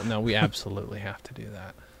delightful. No, we absolutely have to do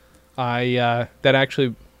that. That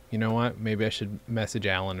actually, you know what? Maybe I should message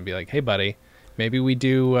Alan and be like, "Hey, buddy, maybe we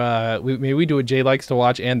do a Jay Likes to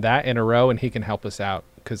Watch and that in a row, and he can help us out."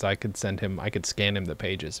 Because I could scan him the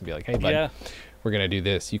pages and be like, "Hey, buddy, Yeah, we're gonna do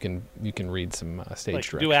this. You can read some stage like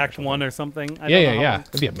direction do or Act something." 1 or something. I Yeah, don't yeah, know how yeah. long-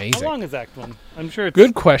 That'd be How amazing. long is Act 1? I'm sure it's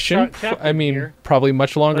Good question. chapter I mean, here. probably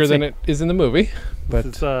much longer Let's than see. it is in the movie. But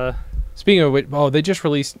It's, speaking of which, they just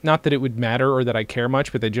released, not that it would matter or that I care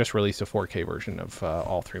much, but they just released a 4K version of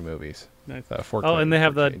all 3 movies. nice. 4K, Oh, and they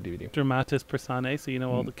have the 4K DVD. dramatis personae, so you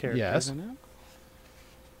know all the characters. yes. in it.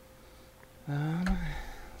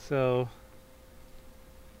 So,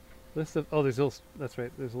 list of that's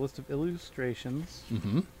right. There's a list of illustrations.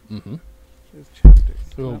 Mm-hmm. There's chapters.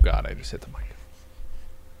 Oh, Nope, God, I just hit the mic.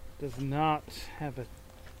 does not have a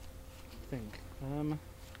thing.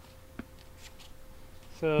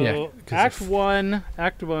 So Yeah, 'cause Act if- 1.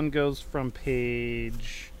 Act 1 goes from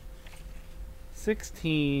page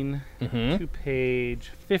 16 Mm-hmm. to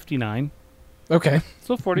page 59. Okay.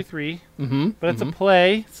 So 43. Mm-hmm. But it's a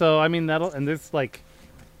play, so I mean that'll, and there's like,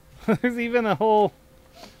 there's even a whole,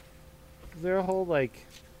 is there a whole like,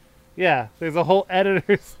 yeah, there's a whole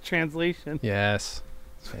editor's translation. Yes.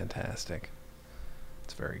 It's fantastic.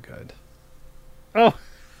 It's very good. Oh,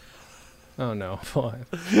 Oh, no. What?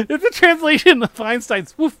 it's a translation of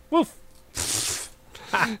Einstein's woof woof.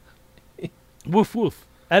 Woof woof.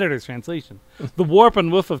 Editor's translation. The warp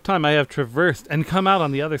and woof of time I have traversed and come out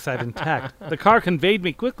on the other side intact. The car conveyed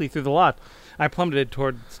me quickly through the lot. I plummeted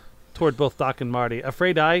toward both Doc and Marty,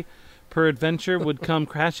 afraid I, peradventure, would come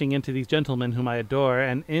crashing into these gentlemen whom I adore,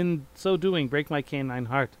 and in so doing break my canine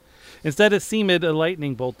heart. Instead, it seemed a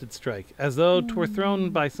lightning bolt did strike, as though 'twere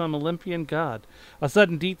thrown by some Olympian god. A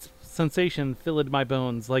sudden deep sensation filled my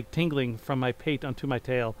bones, like tingling from my pate unto my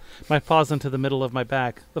tail, my paws into the middle of my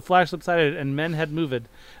back. The flash subsided, and men had moved,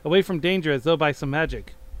 away from danger as though by some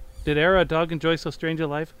magic. Did e'er a dog enjoy so strange a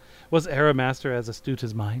life? Was e'er a master as astute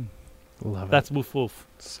as mine? Love it. That's woof woof.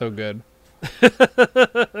 So good.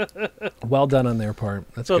 Well done on their part.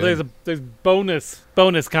 That's So good. there's bonus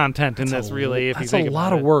content in That's this, a really. If you That's think a lot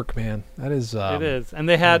about of work, man. That is. it is, and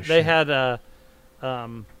they had shit.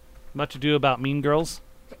 Much Ado About Mean Girls.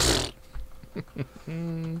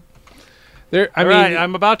 There. I All mean, right,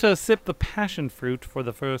 I'm about to sip the passion fruit for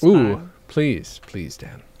the first ooh, time. please,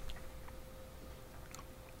 Dan.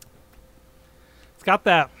 It's got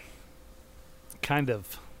that kind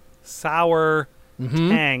of sour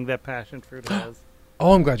tang that passion fruit has.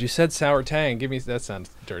 Oh, I'm glad you said sour tang. That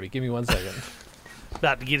sounds dirty. Give me 1 second.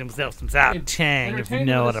 About to get himself some sour tang, if you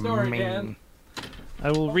know what I mean. Dan.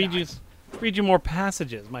 I will read you more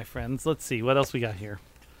passages, my friends. Let's see what else we got here.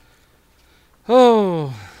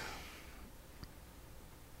 Oh.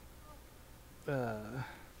 Oh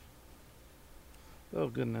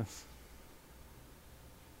goodness.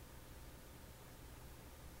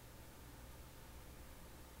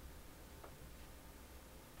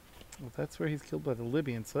 Well, that's where he's killed by the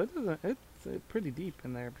Libyans, so it's pretty deep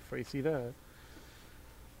in there before you see that.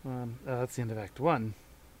 That's the end of Act 1.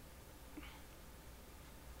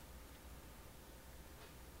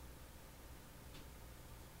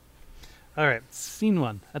 Alright, scene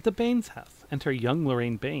 1. At the Baines house. Enter young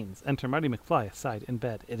Lorraine Baines. Enter Marty McFly aside in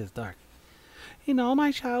bed. It is dark. In all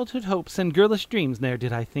my childhood hopes and girlish dreams, ne'er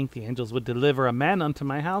did I think the angels would deliver a man unto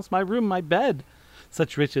my house, my room, my bed.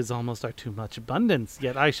 Such riches almost are too much abundance,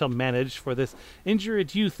 yet I shall manage, for this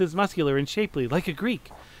injured youth is muscular and shapely, like a Greek,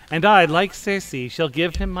 and I, like Circe, shall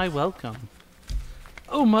give him my welcome.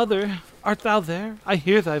 O mother, art thou there? I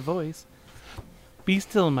hear thy voice. Be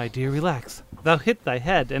still, my dear, relax. Thou hit thy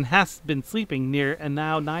head, and hast been sleeping near and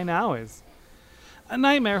now 9 hours. A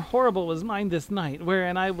nightmare horrible was mine this night,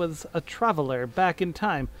 wherein I was a traveller back in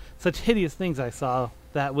time. Such hideous things I saw,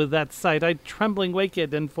 that with that sight I trembling waked,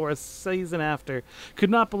 and for a season after could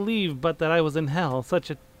not believe but that I was in hell.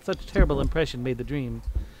 Such terrible impression made the dream.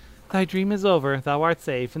 Thy dream is over, thou art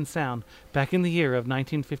safe and sound, back in the year of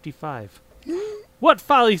 1955. What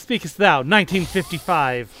folly speakest thou,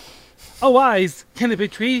 1955? O eyes, can it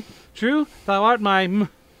be true? Thou art my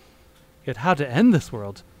Yet how to end this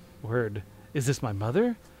word? Is this my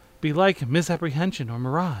mother? Belike misapprehension or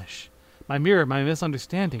mirage. My mirror, my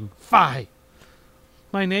misunderstanding. Fie!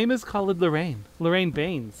 My name is called Lorraine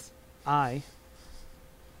Baines. I.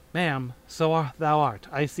 Ma'am, thou art,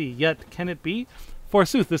 I see. Yet can it be?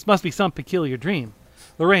 Forsooth, this must be some peculiar dream.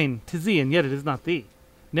 Lorraine, 'tis thee, and yet it is not thee.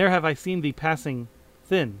 Ne'er have I seen thee passing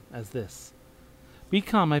thin as this. Be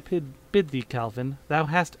calm, I bid thee, Calvin. Thou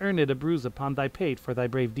hast earned a bruise upon thy pate for thy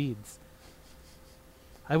brave deeds.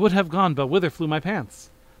 I would have gone, but whither flew my pants?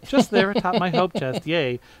 Just there atop my hope chest,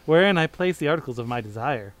 yea, wherein I place the articles of my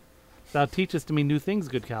desire. Thou teachest me new things,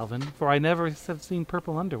 good Calvin, for I never have seen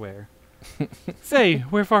purple underwear. Say,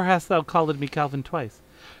 wherefore hast thou called me Calvin twice?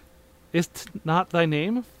 Is't not thy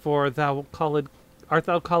name, for art thou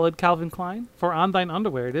called Calvin Klein? For on thine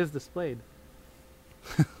underwear it is displayed.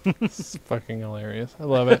 It's fucking hilarious. I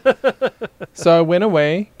love it. So I went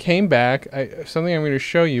away, came back. Something I'm going to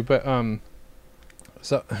show you, but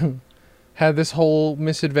so had this whole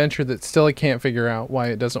misadventure that still I can't figure out why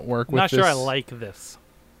it doesn't work. I'm not sure I like this.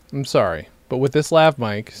 I'm sorry, but with this lav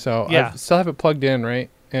mic, so yeah. I still have it plugged in, right?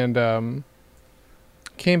 And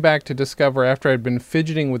came back to discover after I'd been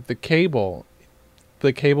fidgeting with the cable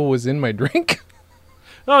was in my drink.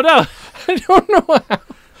 Oh no! I don't know how.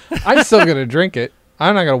 I'm still gonna drink it.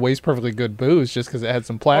 I'm not gonna waste perfectly good booze just because it had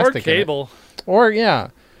some plastic or cable. in it. Or yeah,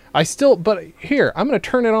 but here I'm gonna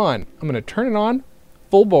turn it on. I'm gonna turn it on,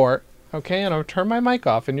 full bore. Okay, and I'll turn my mic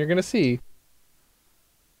off, and you're gonna see.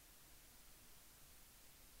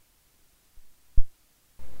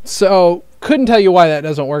 So couldn't tell you why that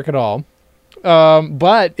doesn't work at all.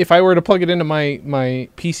 But if I were to plug it into my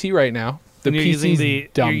PC right now, you're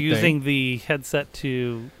using the headset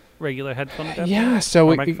to regular headphone adapter? Yeah,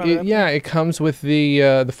 so it comes with the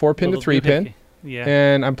 4-pin to 3-pin. Yeah.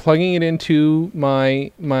 And I'm plugging it into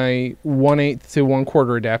my 1/8 to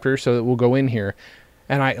 1/4 adapter so it will go in here.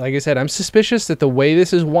 And like I said, I'm suspicious that the way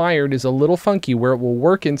this is wired is a little funky, where it will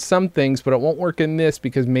work in some things, but it won't work in this,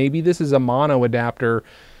 because maybe this is a mono adapter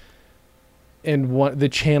and the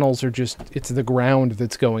channels are it's the ground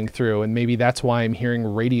that's going through, and maybe that's why I'm hearing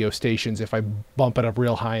radio stations if I bump it up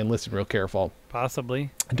real high and listen real careful.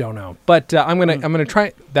 Possibly. I don't know. But I'm gonna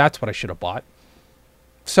try. That's what I should have bought.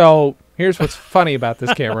 So here's what's funny about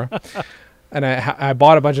this camera. And I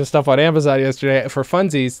bought a bunch of stuff on Amazon yesterday for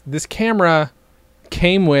funsies. This camera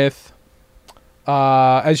came with,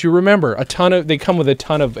 as you remember, they come with a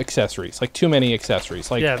ton of accessories, like too many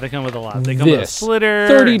accessories. Like, yeah, they come with a lot. They come with a splitter,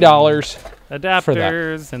 $30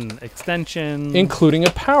 adapters and extensions, including a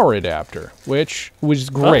power adapter, which was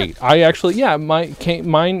great. I actually,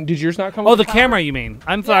 mine. Did yours not come? Oh, with the camera, you mean?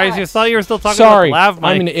 I'm sorry, I just thought you were still talking about the lav mic.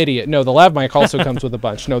 I'm an idiot. No, the lav mic also comes with a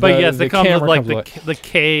bunch. No, but yes, it comes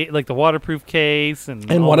with like the waterproof case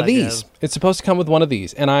and all one of that these. jazz. It's supposed to come with one of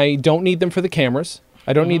these, and I don't need them for the cameras.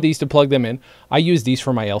 I don't need these to plug them in. I use these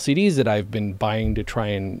for my LCDs that I've been buying to try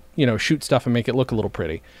and, shoot stuff and make it look a little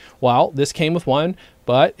pretty. Well, this came with one,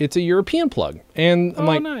 but it's a European plug. And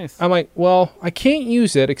nice. I'm like, well, I can't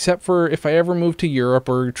use it except for if I ever move to Europe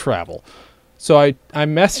or travel. So I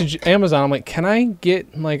messaged Amazon. I'm like, can I get,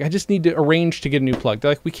 I just need to arrange to get a new plug.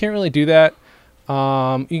 They're like, we can't really do that.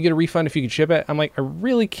 You can get a refund if you could ship it. I'm like, I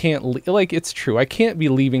really can't, it's true. I can't be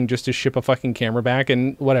leaving just to ship a fucking camera back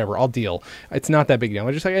and whatever. I'll deal. It's not that big a deal.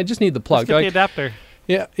 I'm just like, I just need the plug. Let's get the adapter.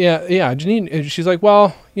 Yeah. I just need, she's like,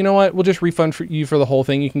 well, you know what? We'll just refund you for the whole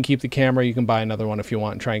thing. You can keep the camera. You can buy another one if you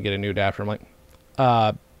want and try and get a new adapter. I'm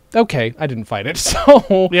like, okay, I didn't fight it.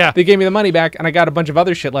 So yeah, they gave me the money back, and I got a bunch of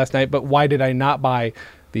other shit last night, but why did I not buy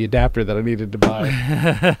the adapter that I needed to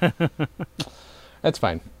buy? That's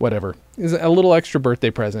fine. Whatever. It's a little extra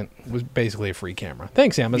birthday present. It was basically a free camera.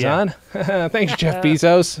 Thanks, Amazon. Yeah. Thanks, Jeff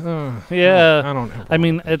Bezos. Yeah. I don't know. I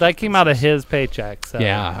mean, that came out of his paycheck, so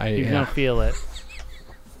yeah, he's going to feel it.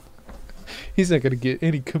 He's not going to get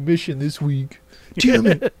any commission this week. Damn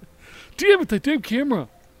it. Damn it, that damn camera.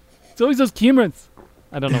 It's always those cameras.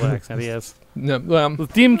 I don't know what accent he has. No,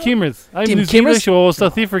 Team cameras. I'm Team New cameras? Zealand,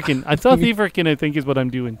 South African. I'm South African, I think is what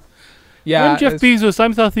I'm doing. yeah. I'm Jeff Bezos.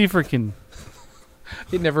 I'm South African.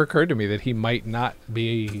 It never occurred to me that he might not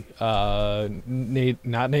be not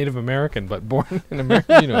Native American, but born in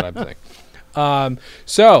America. You know what I'm saying.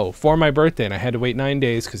 So, for my birthday, and I had to wait 9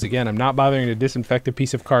 days, because, again, I'm not bothering to disinfect a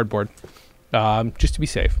piece of cardboard, just to be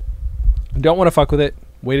safe. Don't want to fuck with it.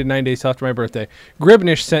 Waited 9 days till after my birthday.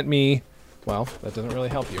 Gribnish sent me... Well, that doesn't really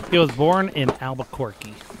help you. He was born in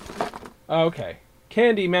Albuquerque. Okay.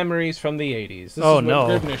 Candy memories from the 80s. This is Oh, what no.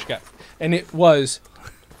 Gribnish got. And it was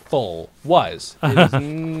full. Was. It is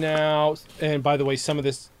now... And by the way, some of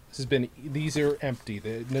this has been... These are empty.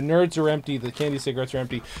 The nerds are empty. The candy cigarettes are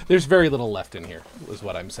empty. There's very little left in here, is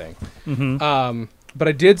what I'm saying. Mm-hmm. But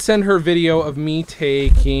I did send her video of me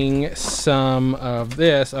taking some of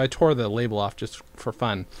this. I tore the label off just for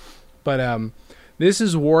fun. But this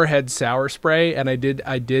is Warhead Sour Spray, and I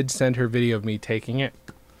did send her video of me taking it.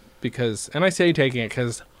 Because... And I say taking it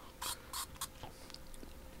because...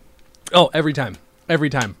 Oh, every time. Every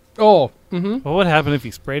time. Oh, mm-hmm. What would happen if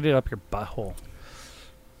you sprayed it up your butthole?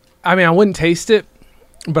 I mean, I wouldn't taste it,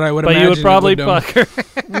 but I would But imagine you would probably it pucker.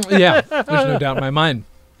 Yeah, there's no doubt in my mind.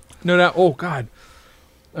 No doubt. Oh, God.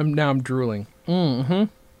 I'm drooling. Mm-hmm.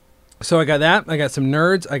 So I got that. I got some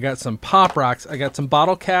Nerds. I got some Pop Rocks. I got some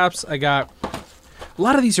bottle caps. I got... A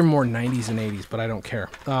lot of these are more 90s and 80s, but I don't care.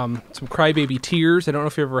 Some Crybaby Tears. I don't know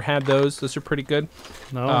if you ever had those. Those are pretty good.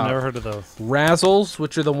 No, I've never heard of those. Razzles,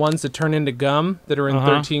 which are the ones that turn into gum that are in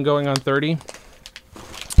 13 going on 30.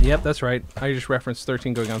 Yep, that's right. I just referenced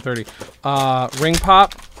 13 going on 30. Ring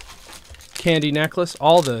Pop, Candy Necklace,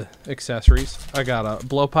 all the accessories. I got a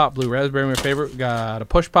Blow Pop, Blue Raspberry, my favorite. Got a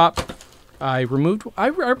Push Pop. I removed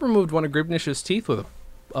one of Gribnish's teeth with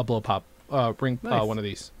a Blow Pop. Ring Nice. One of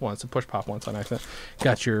these once, a Push Pop once on accident.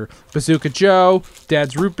 Got your Bazooka Joe,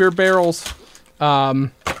 Dad's root beer barrels.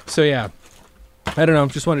 So yeah, I don't know.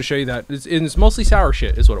 Just wanted to show you that it's mostly sour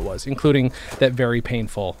shit, is what it was, including that very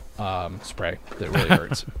painful spray that really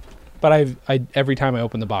hurts. But I every time I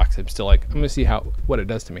open the box, I'm still like, I'm gonna see what it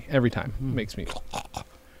does to me. Every time it makes me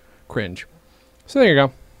cringe. So there you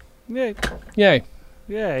go. Yay. Yay.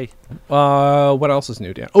 Yay. What else is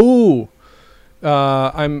new, Dan? Ooh.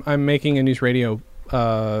 I'm making a News Radio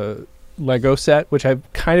Lego set, which I've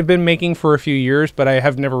kind of been making for a few years, but I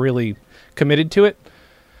have never really committed to it.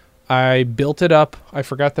 I built it up. I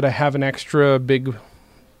forgot that I have an extra big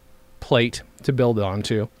plate to build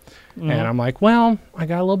onto. And I'm like, well, I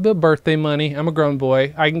got a little bit of birthday money. I'm a grown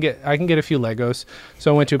boy. I can get a few Legos.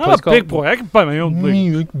 So I went to a I'm place a called big boy. I can buy my own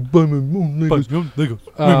Legos. I can buy my own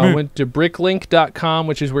Legos. Went to bricklink.com,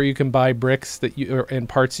 which is where you can buy bricks and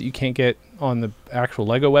parts that you can't get on the actual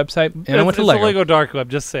Lego website. And I went to It's Lego. a Lego dark web.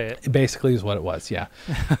 Just say it. It basically is what it was, yeah.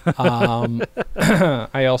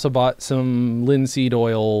 I also bought some linseed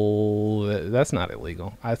oil. That's not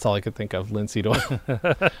illegal. That's all I could think of, linseed oil.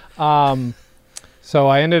 So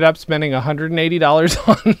I ended up spending $180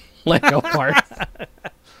 on Lego parts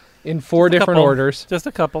in 4 different orders. Just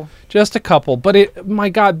a couple. Just a couple. But my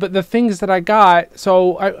God, but the things that I got,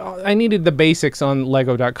 so I needed the basics on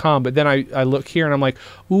Lego.com, but then I look here and I'm like,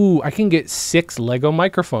 ooh, I can get 6 Lego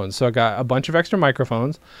microphones. So I got a bunch of extra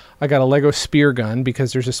microphones. I got a Lego spear gun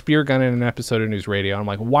because there's a spear gun in an episode of News Radio. I'm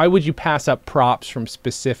like, why would you pass up props from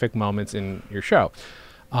specific moments in your show?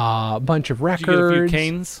 A bunch of records. Did you get a few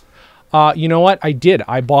canes? You know what? I did.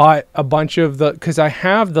 I bought a bunch of because I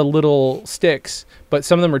have the little sticks, but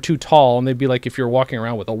some of them are too tall, and they'd be like if you're walking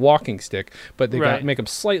around with a walking stick, but they got make them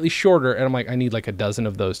slightly shorter, and I'm like, I need like a dozen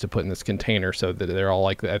of those to put in this container so that they're all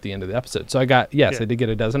like at the end of the episode. So I got, I did get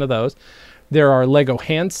a dozen of those. There are Lego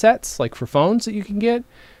hand sets, like for phones that you can get.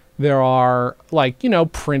 There are like,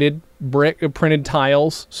 printed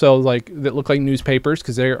tiles, so like that look like newspapers,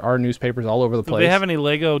 because there are newspapers all over the place. Do they have any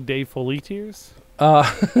Lego Dave Foley tiers?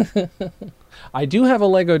 I do have a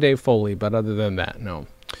Lego Dave Foley, but other than that, no.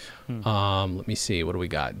 Let me see. What do we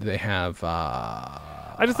got? They have...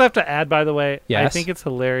 I just have to add, by the way, I think it's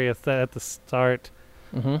hilarious that at the start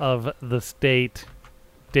of the state,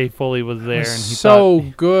 Dave Foley was there. And he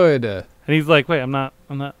thought, good. And he's like, wait, I'm not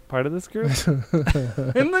part of this group?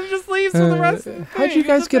 And then just leaves for the rest of the thing. How'd you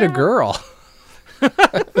guys get a girl?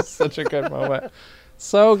 Such a good moment.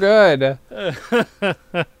 So good.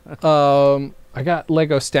 I got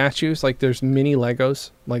Lego statues. Like there's mini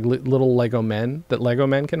Legos, like little Lego men that Lego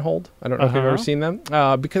men can hold. I don't know if you've ever seen them.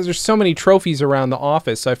 Because there's so many trophies around the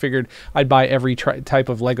office, so I figured I'd buy every type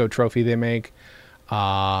of Lego trophy they make.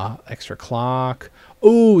 Extra clock.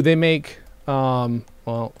 Ooh, they make,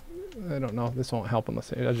 well, I don't know. This won't help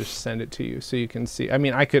unless I'll just send it to you so you can see. I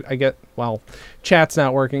mean, chat's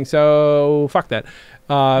not working, so fuck that.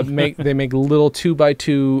 They make little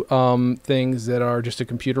 2x2 things that are just a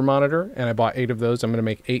computer monitor, and I bought 8 of those. I'm going to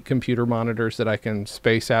make 8 computer monitors that I can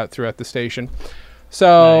space out throughout the station.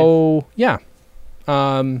 So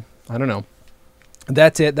I don't know.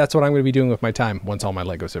 That's it. That's what I'm going to be doing with my time once all my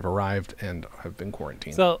Legos have arrived and have been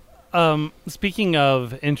quarantined. So, speaking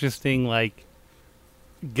of interesting, like,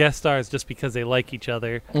 guest stars just because they like each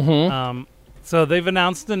other. So they've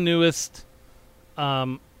announced the newest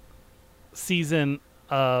season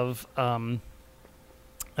of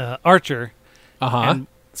Archer. And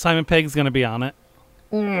Simon Pegg's going to be on it.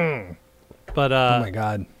 But oh my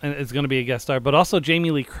god, and it's going to be a guest star, but also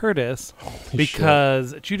Jamie Lee Curtis,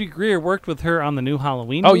 because Judy Greer worked with her on the new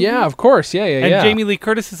Halloween movie. Yeah, of course, yeah. And Jamie Lee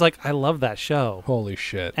Curtis is like, I love that show. Holy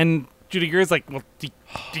shit! And Judy Greer's like, well, do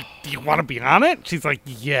you want to be on it? She's like,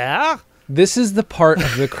 yeah. This is the part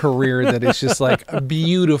of the career that is just like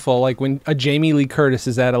beautiful. Like when a Jamie Lee Curtis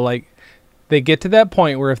is at they get to that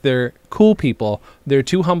point where if they're cool people, they're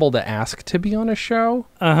too humble to ask to be on a show.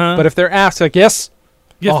 But if they're asked, like, yes,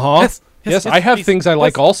 I have please, things I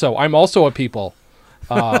like also. I'm also a people.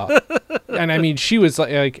 And I mean, she was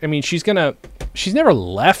she's never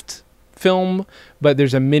left film, but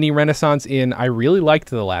there's a mini renaissance in, I really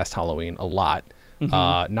liked The Last Halloween a lot.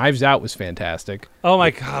 Knives Out was fantastic. Oh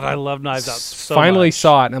my god, I love Knives Out so Finally much.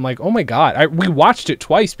 Saw it, and I'm like, oh my god. We watched it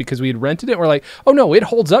twice because we had rented it. We're like, oh no, it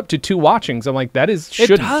holds up to 2 watchings. I'm like, it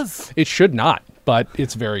does. It should not, but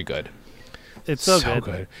it's very good. It's so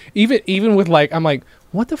good. Even with I'm like,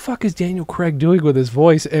 what the fuck is Daniel Craig doing with his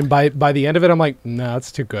voice? And by the end of it, I'm like, no,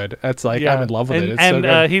 it's too good. That's like, I'm in love with it. It's so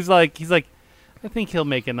good. He's like, I think he'll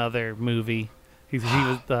make another movie. He's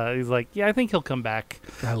like, yeah, I think he'll come back.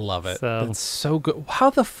 I love it. So. It's so good. How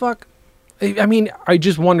the fuck? I mean, I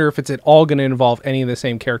just wonder if it's at all going to involve any of the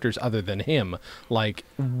same characters other than him. Like,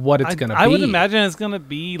 what it's going to be. I would imagine it's going to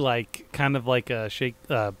be like kind of like a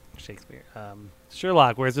Shakespeare,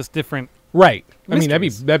 Sherlock, where it's just different. Right. Mysteries. I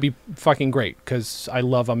mean, that'd be fucking great because I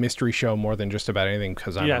love a mystery show more than just about anything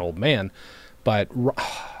because I'm an old man. But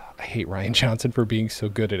I hate Ryan Johnson for being so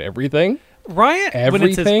good at everything. Ryan, when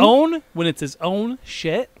it's his own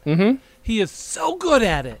shit, he is so good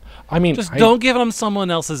at it. I mean, don't give him someone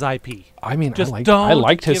else's IP. I mean, I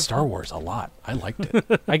liked his Star Wars a lot. I liked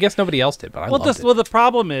it. I guess nobody else did, but I loved it. Well, the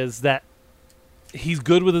problem is that he's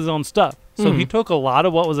good with his own stuff. So he took a lot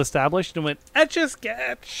of what was established and went etch a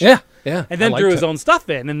sketch. Yeah. And then drew his own stuff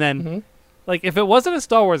in, and then like if it wasn't a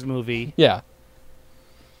Star Wars movie,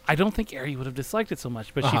 I don't think Ari would have disliked it so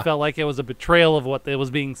much, but she felt like it was a betrayal of what was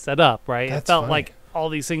being set up, right? It felt like all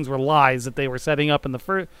these things were lies that they were setting up in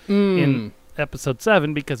the in episode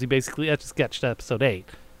 7 because he basically etch-a-sketched episode 8.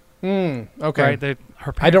 Okay. Right?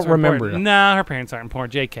 Her parents I don't remember. Nah, her parents aren't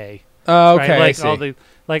important. JK. Oh, okay. Right? I see.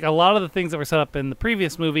 A lot of the things that were set up in the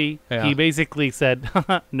previous movie, he basically said,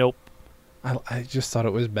 nope. I just thought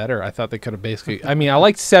it was better. I thought they could have basically... I mean, I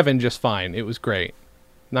liked 7 just fine. It was great.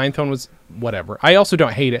 9th one was whatever. I also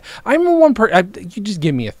don't hate it. I'm one person... You just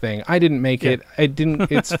give me a thing. I didn't make it. I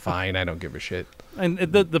didn't... It's fine. I don't give a shit. And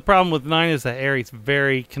the problem with 9 is that Ari's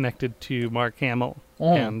very connected to Mark Hamill.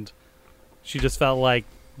 And she just felt like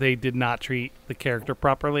they did not treat the character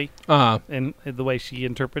properly in the way she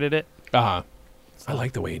interpreted it. So I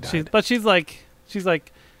like the way he died. She's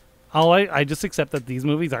like, I just accept that these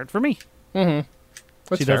movies aren't for me.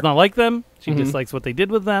 That's she fair. does not like them. She dislikes what they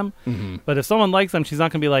did with them. But if someone likes them, she's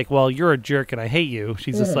not going to be like, well, you're a jerk and I hate you.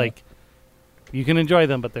 She's just like, you can enjoy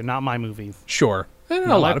them, but they're not my movies. Sure. And a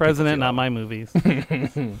Not lot my of people president, feel not that my movies.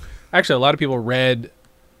 Actually, a lot of people read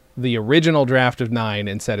the original draft of 9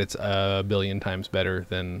 and said it's a billion times better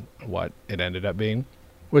than what it ended up being,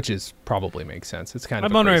 which is probably makes sense. It's kind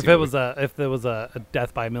of. I'm wondering if crazy it movie. was if there was a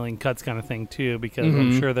death by a million cuts kind of thing too, because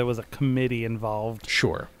I'm sure there was a committee involved.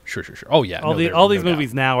 Sure. Oh yeah. All these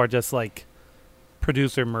movies now are just like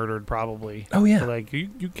producer murdered, probably. Oh yeah. They're like you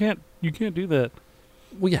can't do that.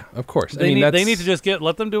 Well, yeah, of course. They need to just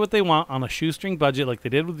let them do what they want on a shoestring budget, like they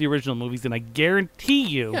did with the original movies, and I guarantee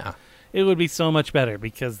you, Yeah. it would be so much better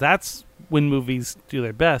because that's when movies do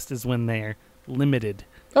their best is when they're limited.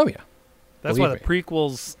 Oh yeah. That's Believe why the me.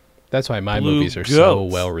 prequels. That's why my Blue movies are so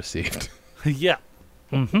goats. well received. Yeah.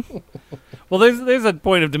 Well, there's a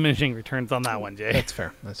point of diminishing returns on that one, Jay. That's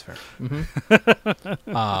fair.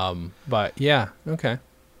 But yeah, okay. I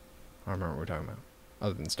don't remember what we're talking about,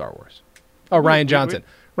 other than Star Wars. Oh, Ryan Johnson.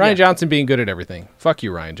 Ryan Johnson being good at everything. Fuck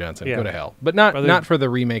you, Ryan Johnson. Yeah. Go to hell. But not Brother- not for the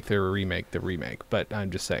remake. But I'm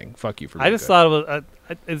just saying, fuck you for. I being just good. thought it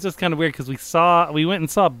was. It's just kind of weird because we went and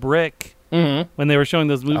saw Brick when they were showing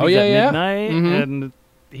those movies yeah, at yeah. midnight, and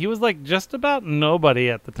he was like just about nobody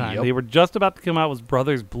at the time. Yep. They were just about to come out with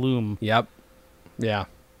Brothers Bloom. Yep. Yeah.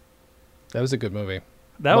 That was a good movie.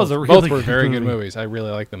 That was a really both were good very movie. good movies. I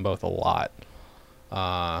really like them both a lot.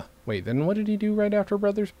 Wait, then what did he do right after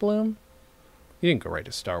Brothers Bloom? He didn't go right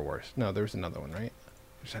to Star Wars. No, there was another one, right?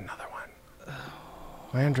 There's another one.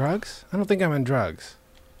 Am I on drugs? I don't think I'm on drugs.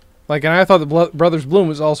 Like, and I thought the Brothers Bloom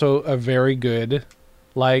was also a very good,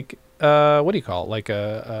 like, what do you call it? Like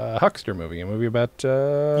a huckster movie, a movie about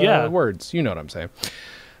words. You know what I'm saying?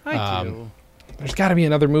 I do. There's got to be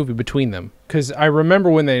another movie between them. Because I remember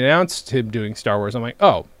when they announced him doing Star Wars, I'm like,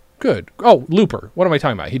 oh, good. Oh, Looper. What am I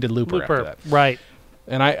talking about? He did Looper after that. Right.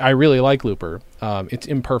 And I really like Looper. It's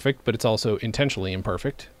imperfect, but it's also intentionally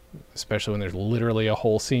imperfect. Especially when there's literally a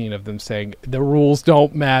whole scene of them saying, the rules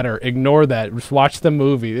don't matter. Ignore that. Just watch the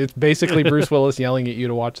movie. It's basically Bruce Willis yelling at you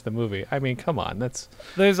to watch the movie. I mean, come on.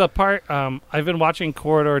 There's a part. I've been watching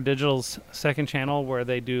Corridor Digital's second channel where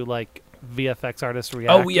they do like VFX artists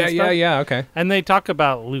react. Oh, yeah, and stuff. yeah. Okay. And they talk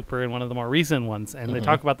about Looper in one of the more recent ones, and they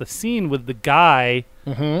talk about the scene with the guy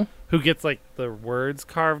who gets like the words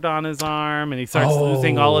carved on his arm, and he starts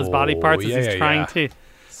losing all his body parts as he's trying to.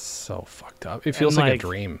 So fucked up. It feels like a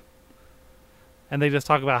dream. And they just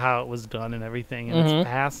talk about how it was done and everything, and it's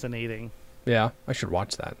fascinating. Yeah, I should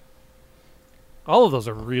watch that. All of those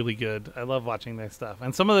are really good. I love watching their stuff,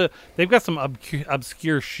 and they've got some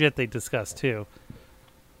obscure shit they discuss too.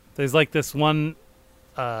 There's like this one.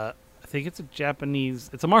 I think it's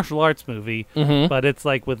a martial arts movie, but it's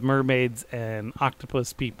like with mermaids and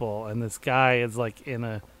octopus people, and this guy is like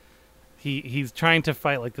he's trying to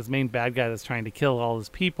fight like this main bad guy that's trying to kill all his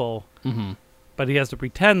people, but he has to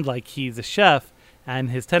pretend like he's a chef, and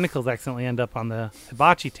his tentacles accidentally end up on the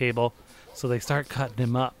hibachi table, so they start cutting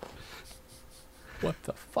him up What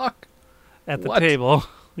the fuck? at the table.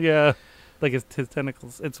 Yeah, like his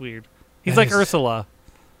tentacles. It's weird. He's That like is- Ursula.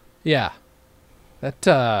 Yeah.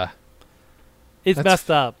 That, It's That's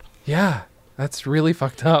messed up. yeah, that's really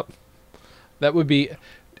fucked up. That would be...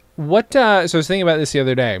 What, so I was thinking about this the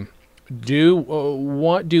other day.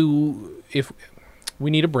 If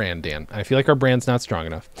we need a brand, Dan. I feel like our brand's not strong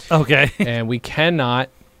enough. Okay. And we cannot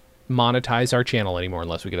monetize our channel anymore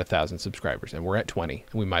unless we get 1,000 subscribers. And we're at 20.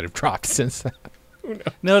 And we might have dropped since then.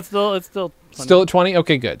 No, it's still 20. Still at 20?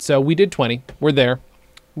 Okay, good. So we did 20. We're there.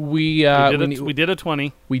 We did a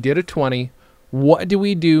 20. We did a 20. What do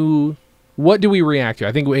we do? What do we react to?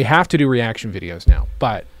 I think we have to do reaction videos now.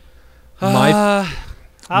 But my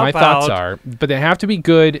thoughts are, but they have to be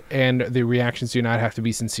good, and the reactions do not have to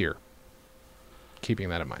be sincere. Keeping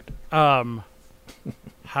that in mind.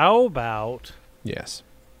 How about Yes.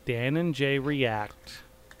 Dan and Jay react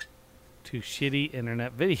to shitty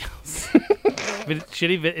internet videos?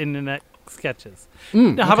 Shitty internet sketches.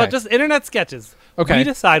 No, how about just internet sketches? Okay. We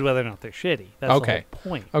decide whether or not they're shitty. That's Okay. the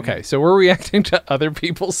whole point. Okay, so we're reacting to other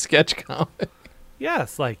people's sketch comedy.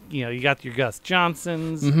 Yes, like, you got your Gus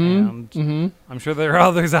Johnsons, and I'm sure there are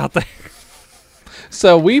others out there.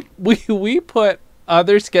 So we put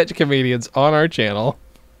other sketch comedians on our channel.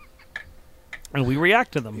 And we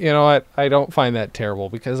react to them. You know what? I don't find that terrible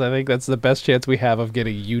because I think that's the best chance we have of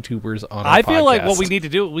getting YouTubers on our I feel like what podcast. we need to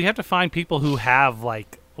do, we have to find people who have,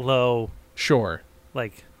 like, low, Sure.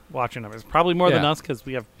 like, watcher numbers. Probably more than Yeah. us because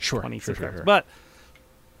we have 20 sure, subscribers. sure. But,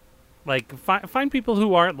 like, find people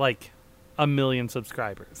who aren't, like, 1 million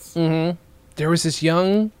subscribers. There was this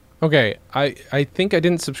young Okay, I think I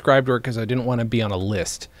didn't subscribe to her because I didn't want to be on a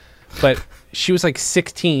list. But she was like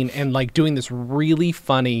 16 and like doing this really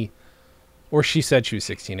funny, or she said she was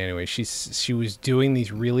 16 anyway. She was doing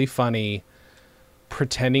these really funny,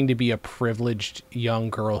 pretending to be a privileged young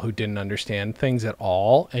girl who didn't understand things at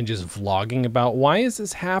all and just vlogging about why is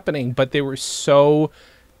this happening? But they were so,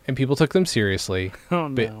 and people took them seriously. Oh,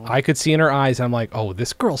 But no. I could see in her eyes, I'm like, oh,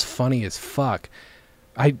 this girl's funny as fuck.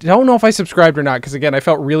 I don't know if I subscribed or not because again, I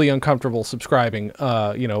felt really uncomfortable subscribing.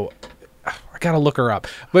 I gotta look her up,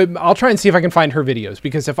 but I'll try and see if I can find her videos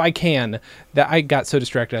because if I can, that I got so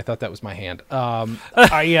distracted I thought that was my hand. Like,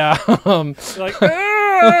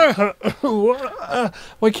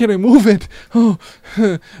 Why can't I move it? Oh,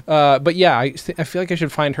 but yeah, I feel like I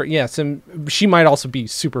should find her. Yeah, she might also be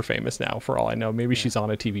super famous now for all I know. Maybe she's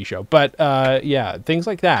on a TV show, but yeah, things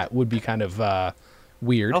like that would be kind of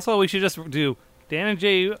weird. also, we should just do Dan and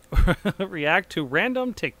Jay react to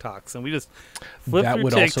random TikToks, and we just flip That through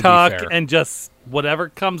would also be TikTok fair. and just whatever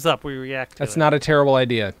comes up, we react to. That's it. not a terrible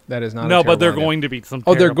idea. That is not. No, a but they're terrible idea. going to be some.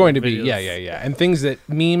 Oh, they're terrible going to be. videos. Yeah. And things that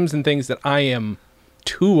memes and things that I am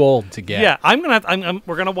too old to get. Yeah,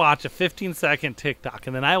 we're gonna watch a 15-second TikTok,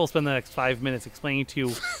 and then I will spend the next 5 minutes explaining to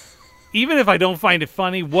you, even if I don't find it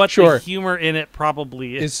funny, what Sure. the humor in it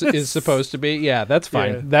probably is. Is supposed to be. Yeah, that's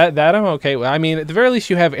fine. Yeah. That I'm okay with. I mean, at the very least,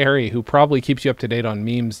 you have Ari, who probably keeps you up to date on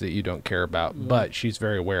memes that you don't care about, Mm-hmm. but she's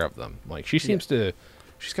very aware of them. Like she seems to,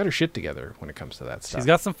 she's got her shit together when it comes to that stuff. She's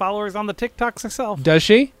got some followers on the TikToks herself. Does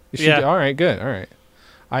she? Is she? Yeah. All right. Good. All right.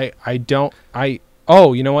 I don't.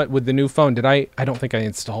 Oh, you know what? With the new phone, I don't think I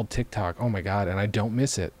installed TikTok. Oh my god, and I don't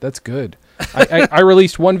miss it. That's good. I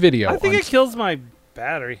released one video. I think on it kills my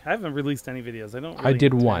battery. I haven't released any videos. I don't. Really I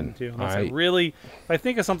did intend one. to, unless if I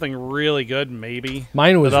think of something really good, maybe.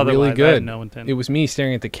 Mine was But really otherwise, I had good. no intent. It was me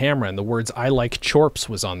staring at the camera, and the words "I like chorps"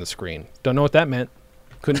 was on the screen. Don't know what that meant.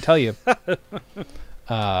 Couldn't tell you.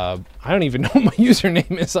 I don't even know what my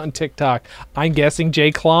username is on TikTok. I'm guessing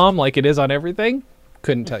J Clom, like it is on everything.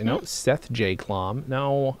 Couldn't tell you. No, Seth J Clom.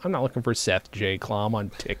 No, I'm not looking for Seth J Clom on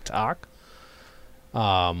TikTok.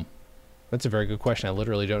 That's a very good question. I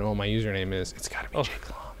literally don't know what my username is. It's got to be J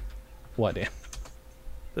Clom. What, Dan?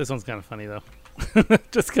 This one's kind of funny though,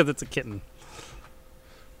 just because it's a kitten.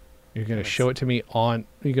 You're gonna show it to me on?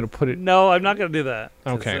 You're gonna put it? No, I'm not gonna do that.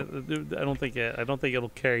 'cause, Okay. I don't think it'll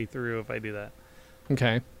carry through if I do that.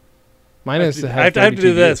 Okay. Mine I is. have to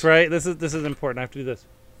do this, right? This is important. I have to do this.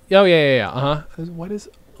 Oh yeah. Uh huh. What is?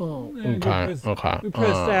 Oh. Yeah, Okay. we Okay.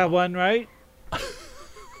 press that one, right?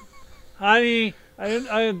 Honey,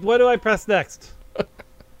 what do I press next?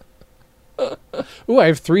 Ooh, I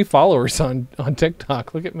have 3 followers on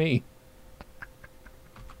TikTok. Look at me.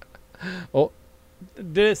 Oh.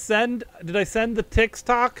 Did I send the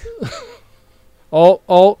TikTok?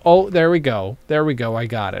 Oh, there we go. I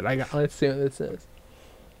got it. Let's see what this is.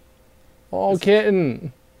 Oh,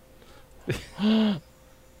 kitten.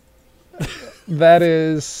 That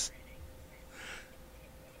is.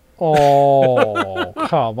 Oh,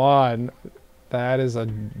 come on. That is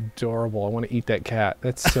adorable. I want to eat that cat.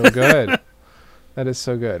 That's so good. That is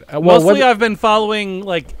so good. Mostly, I've been following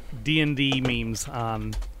like D&D memes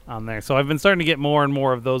on there, so I've been starting to get more and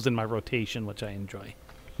more of those in my rotation, which I enjoy.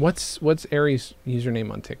 What's Aries'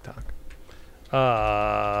 username on TikTok?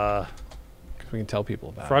 We can tell people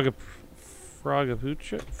about it.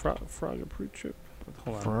 Frogapoochip.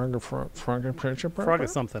 Hold on. Frog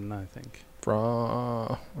is something, I think.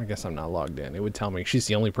 I guess I'm not logged in. It would tell me. She's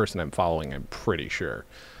the only person I'm following, I'm pretty sure.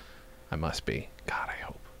 I must be. God, I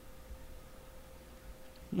hope.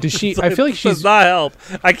 Does she? I feel like Does she's. not help.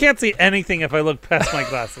 I can't see anything if I look past my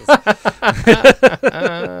glasses.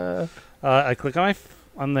 I click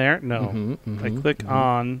on there. No. I click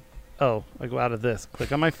on. Oh, I go out of this.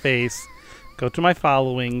 Click on my face. Go to my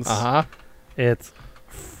followings. It's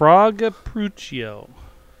Frogapruccio.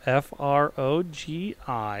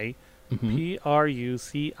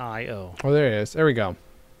 FROGIPRUCIO. Oh, there it is. There we go.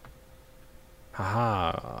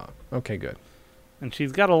 Haha. Okay, good. And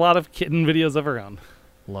she's got a lot of kitten videos of her own.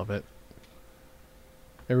 Love it.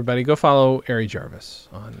 Everybody, go follow Ari Jarvis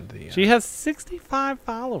on the. She has 65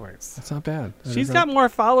 followers. That's not bad. She's got more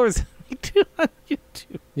followers than we do on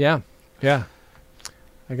YouTube. Yeah.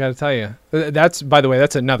 I got to tell you, that's, by the way,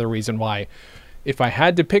 that's another reason why, if I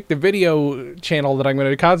had to pick the video channel that I'm going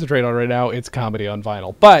to concentrate on right now, it's Comedy on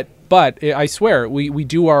Vinyl. But I swear, we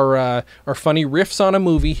do our funny riffs on a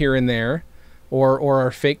movie here and there, or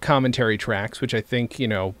our fake commentary tracks, which I think,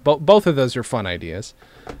 both of those are fun ideas.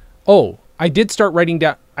 Oh, I did start writing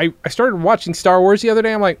down. I started watching Star Wars the other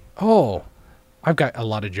day. I'm like, oh, I've got a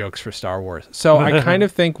lot of jokes for Star Wars. So I kind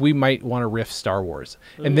of think we might want to riff Star Wars.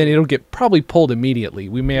 And then it'll get probably pulled immediately.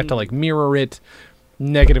 We may have to like mirror it,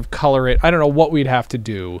 negative color it. I don't know what we'd have to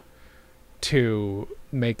do to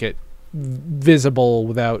make it visible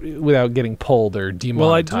without getting pulled or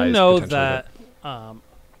demonetized. Well, I do know potentially, that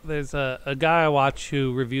there's a guy I watch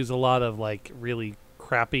who reviews a lot of like really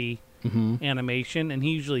crappy animation, and he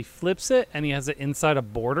usually flips it and he has it inside a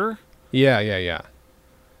border. Yeah.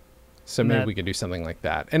 So And maybe that- we could do something like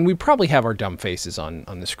that. And we probably have our dumb faces on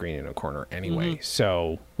the screen in a corner anyway.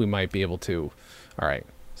 So we might be able to, all right,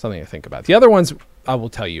 something to think about. The other ones, I will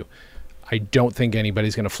tell you, I don't think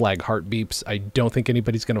anybody's going to flag heart beeps. I don't think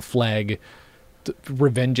anybody's going to flag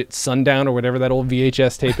Revenge at Sundown or whatever that old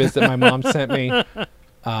VHS tape is that my mom sent me.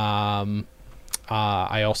 I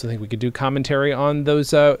also think we could do commentary on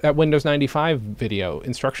those that Windows 95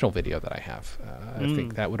 instructional video that I have. I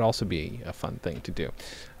think that would also be a fun thing to do.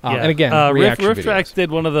 And again, reaction Riff videos. Tracks did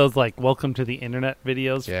one of those like welcome to the internet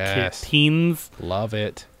videos for Yes. teens. Love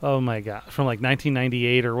it. Oh my god, from like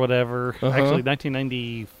 1998 or whatever. Actually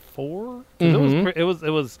 1994. It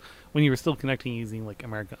was when you were still connecting using like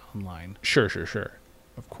America Online. Sure. Of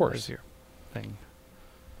That course. was your thing.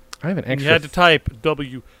 I have an And extra you had to type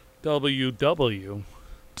www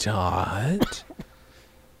dot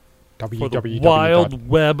for the Wild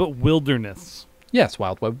Web Wilderness. Yes,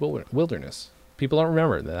 Wild Web Wilderness. People don't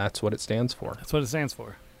remember that that's what it stands for. That's what it stands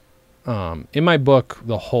for. In my book,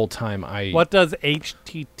 the whole time What does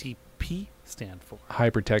HTTP stand for?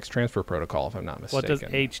 Hypertext Transfer Protocol, if I'm not What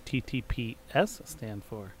mistaken. does HTTPS stand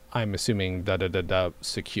for? I'm assuming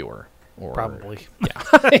secure. Or Probably.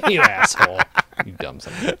 you asshole. You dumb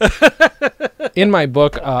son. In my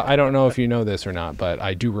book, I don't know if you know this or not, but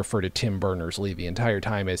I do refer to Tim Berners-Lee the entire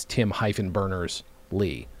time as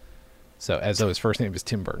Tim-Berners-Lee. So as though his first name is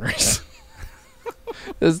Tim Berners.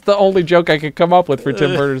 This is the only joke I could come up with for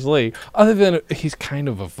Tim Berners-Lee. Other than he's kind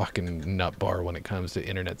of a fucking nutbar when it comes to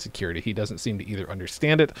internet security. He doesn't seem to either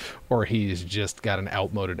understand it or he's just got an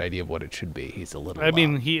outmoded idea of what it should be. He's a little I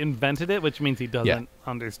mean, he invented it, which means he doesn't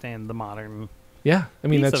understand the modern. yeah, I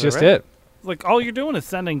mean, piece that's of it, just right? it. Like all you're doing is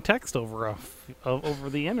sending text over over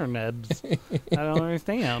the internet. I don't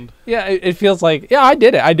understand. Yeah, it feels like, yeah, I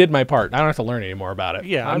did it. I did my part. I don't have to learn any more about it.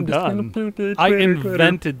 Yeah, I'm just gonna done. put it I Twitter.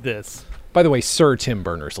 invented this. By the way, Sir Tim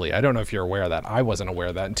Berners-Lee. I don't know if you're aware of that. I wasn't aware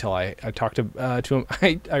of that until I talked to him.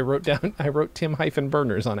 I wrote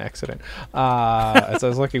Tim-Berners on accident as I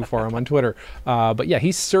was looking for him on Twitter. But yeah,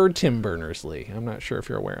 he's Sir Tim Berners-Lee. I'm not sure if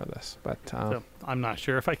you're aware of this, but So I'm not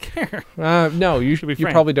sure if I care. no, you be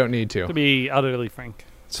frank. probably don't need to. To be utterly frank.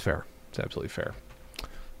 It's fair. It's absolutely fair.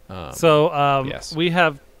 So yes. we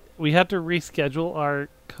had to reschedule our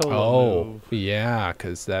Cola Oh, move. yeah,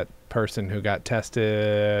 because that person who got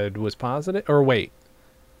tested was positive? Or wait,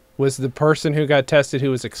 was the person who got tested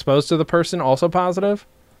who was exposed to the person also positive?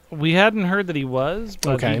 We hadn't heard that he was,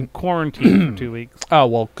 but Okay. he quarantined for 2 weeks. Oh,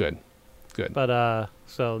 well, good. But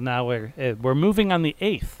so now we're moving on the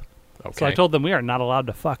 8th. Okay. So I told them we are not allowed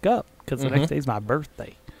to fuck up because the next day's my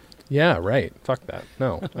birthday. Yeah, right. Fuck that.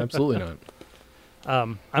 No, absolutely not.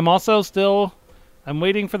 I'm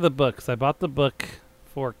waiting for the books. I bought the book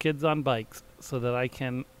for Kids on Bikes so that I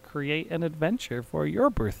can create an adventure for your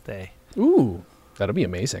birthday. Ooh, that'll be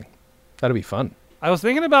amazing. That'll be fun. I was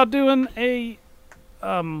thinking about doing a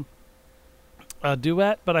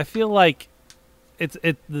duet, but I feel like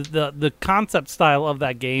the concept style of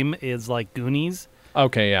that game is like Goonies,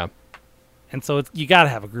 Okay, yeah. and so you got to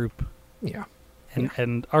have a group. Yeah.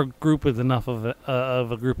 And our group is enough of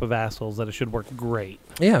a group of assholes that it should work great.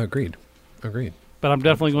 Yeah, agreed. But I'm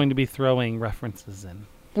definitely going to be throwing references in.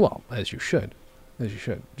 Well, as you should.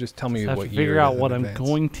 Just tell me I have what to year figure out in what I'm advance.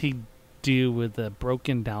 going to do with the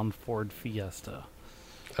broken down Ford Fiesta.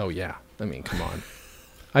 Oh, yeah. I mean, come on.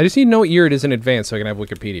 I just need to know what year it is in advance so I can have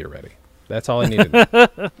Wikipedia ready. That's all I need to know.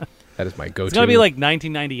 That is my go-to. It's going to be like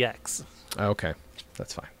 1990X. Okay,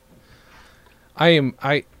 that's fine. I'm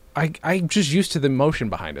just used to the motion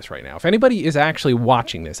behind us right now. If anybody is actually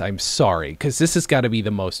watching this, I'm sorry, because this has got to be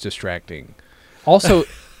the most distracting. Also,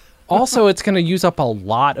 it's going to use up a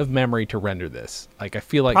lot of memory to render this. Like, I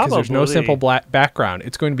feel like because there's no Probably. simple background,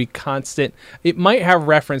 it's going to be constant. It might have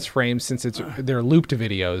reference frames since they're looped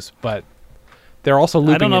videos, but they're also I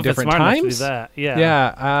looping don't know at if it's different smart enough to do times. that.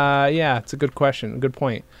 Yeah. Yeah, it's a good question. Good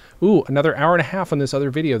point. Ooh, another hour and a half on this other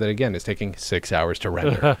video that, again, is taking 6 hours to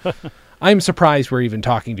render. I'm surprised we're even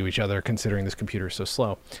talking to each other considering this computer is so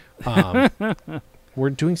slow. We're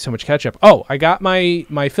doing so much catch up. Oh, I got my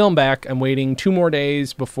film back. I'm waiting 2 more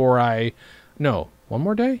days before one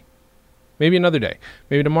more day? Maybe another day.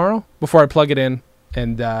 Maybe tomorrow before I plug it in.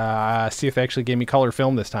 and see if they actually gave me color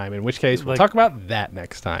film this time. In which case, we'll Like- talk about that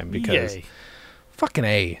next time because Yay. fucking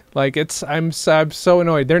A. Like I'm so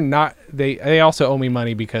annoyed. They're not. They also owe me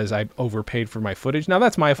money because I overpaid for my footage. Now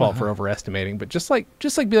that's my fault for overestimating, but just like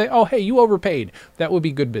be like, oh hey, you overpaid. That would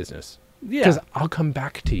be good business. Yeah. Because I'll come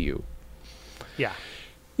back to you. Yeah.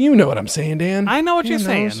 You know what I'm saying, Dan. I know what You you're knows.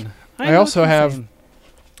 saying. I know also what you're have saying.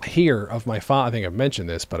 here of my father. I think I've mentioned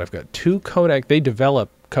this, but I've got 2 Kodak. They develop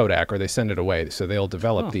Kodak or they send it away, so they'll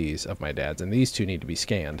develop these of my dad's, and these 2 need to be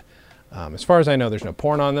scanned. As far as I know, there's no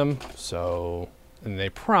porn on them, so and they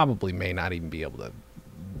probably may not even be able to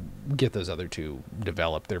get those other 2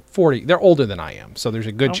 developed. They're 40. They're older than I am, so there's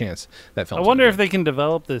a good chance that I film. wonder if they can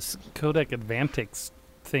develop this Kodak Advantix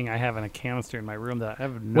thing I have in a canister in my room that I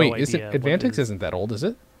have no Wait, idea. is it what it Advantix? is. Isn't that old? Is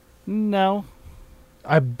it? No.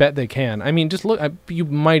 I bet they can. I mean, just look. You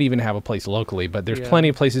might even have a place locally, but there's Yeah. plenty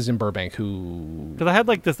of places in Burbank who. Because I had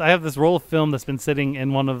like this, I have this roll of film that's been sitting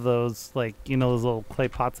in one of those, like, you know, those little clay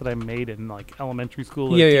pots that I made in like elementary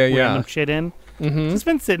school. that Yeah, keep yeah, yeah. Random shit in. Mm-hmm. It's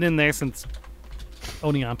been sitting in there since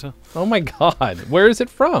Oneonta. Oh my God, where is it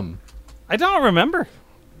from? I don't remember.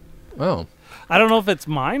 Oh, I don't know if it's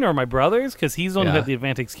mine or my brother's because he's the one who Yeah. had the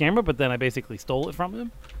Advantix camera, but then I basically stole it from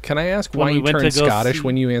him. can I ask When why we you went turned to go Scottish see-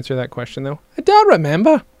 when you answer that question? Though I don't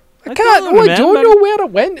remember. I I can't. don't Oh, I don't remember. know where to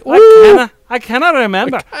went. Ooh, I cannot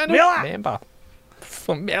remember. I can't Miller! remember.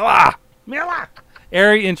 Miller. Miller!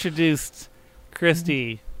 Ari introduced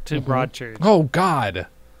Christy to Broadchurch. Oh God,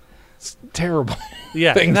 it's terrible.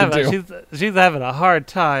 Yeah, thing to do. she's having a hard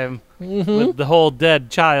time with the whole dead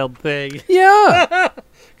child thing. Yeah,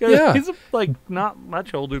 'Cause Yeah. he's like not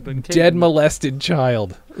much older than Kate. dead molested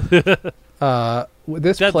child.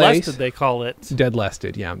 This Dead place, lested, they call it, dead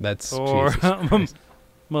lested. Yeah, that's or Jesus Christ.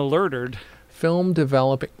 malurdered, Film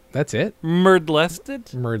developing. That's it.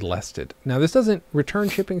 murdlested. Murdlested. Now this doesn't. Return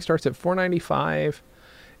shipping starts at $4.95.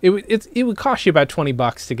 It would cost you about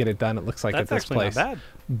 $20 to get it done. It looks like That's at this actually place. not bad.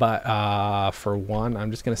 But for one,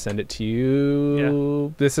 I'm just gonna send it to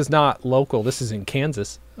you. This is not local. This is in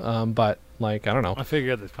Kansas. But like I don't know. I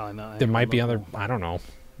figured there's probably not. There might be other. I don't know.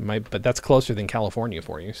 But that's closer than California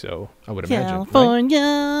for you. So I would imagine. right?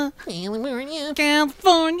 California,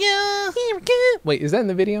 California. Wait, is that in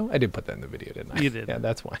the video? I did put that in the video, didn't I? You did. Yeah,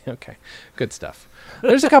 that's why. Okay, good stuff.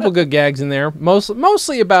 There's a couple good gags in there.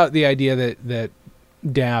 Mostly about the idea that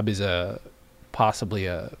Dab is possibly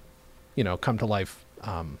a come to life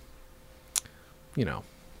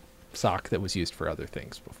sock that was used for other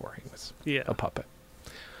things before he was Yeah. a puppet.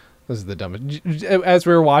 This is the dumbest. As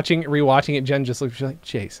we were rewatching it, Jen just looked she's like,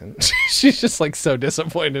 Jason. She's just like so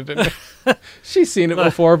disappointed in me. She's seen it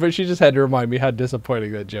before, but she just had to remind me how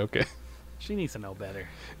disappointing that joke is. She needs to know better.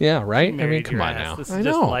 Yeah, right? I mean, Married come your on ass. now. This is I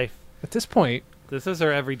just know. life. At this point, This is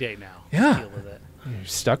her everyday now. Yeah. Deal with it. you're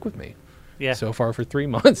stuck with me Yeah. so far for 3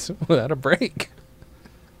 months without a break.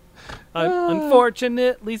 I'm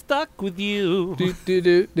unfortunately stuck with you.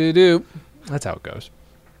 Do. That's how it goes.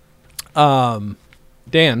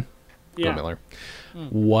 Dan Yeah. Miller,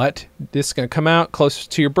 what this is going to come out close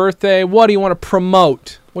to your birthday? What do you want to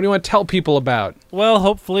promote? What do you want to tell people about? Well,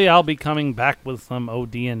 hopefully I'll be coming back with some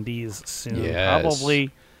OD&Ds soon. Yes.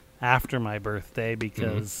 Probably after my birthday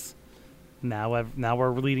because now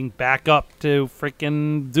we're leading back up to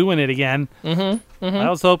freaking doing it again. I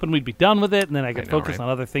was hoping we'd be done with it and then I could know, focus right? on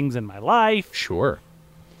other things in my life. Sure,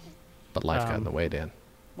 but life got in the way, Dan.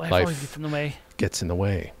 Life Life. always gets in the way. Gets in the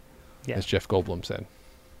way, Yeah. as Jeff Goldblum said.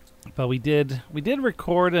 But we did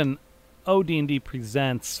record an OD&D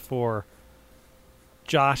Presents for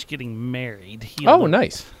Josh getting married. He Oh, looked-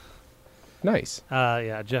 nice.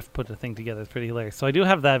 Yeah, Jeff put the thing together. It's pretty hilarious. So I do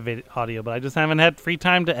have that audio, but I just haven't had free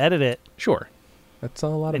time to edit it Sure, that's a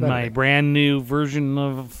lot in of my editing. brand new version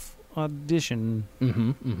of Audition.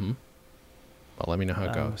 Well, let me know how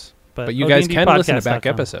it goes. But But you guys can listen to back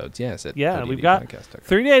ODndpodcast.com. episodes. Yes, at Yeah, we've got ODndpodcast.com.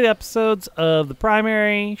 38 episodes of the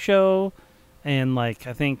primary show, and I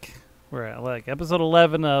think we're at episode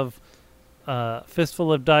 11 of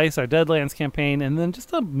Fistful of Dice, our Deadlands campaign, and then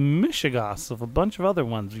just a mishigas of a bunch of other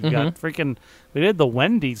ones. We've got we did the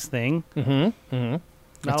Wendy's thing. Not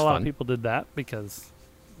That's a lot fun. of people did that because,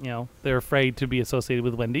 they're afraid to be associated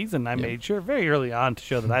with Wendy's, and I made sure very early on to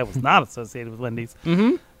show that I was not associated with Wendy's.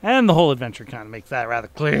 And the whole adventure kind of makes that rather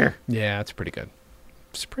clear. Yeah, it's pretty good.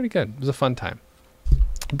 It's pretty good. It was a fun time.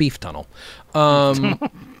 Beef tunnel.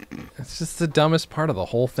 It's just the dumbest part of the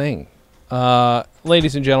whole thing.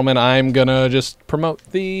 Ladies and gentlemen, I'm going to just promote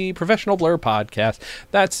the Professional Blur podcast.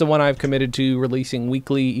 That's the one I've committed to releasing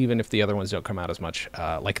weekly, even if the other ones don't come out as much,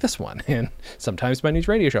 like this one, and sometimes my news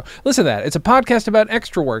radio show. Listen to that. It's a podcast about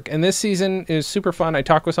extra work, and this season is super fun. I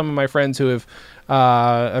talk with some of my friends who have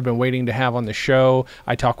I've been waiting to have on the show.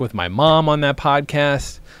 I talk with my mom on that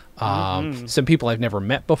podcast. Some people I've never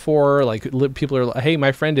met before, like people are like, hey,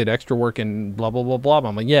 my friend did extra work and blah, blah, blah, blah.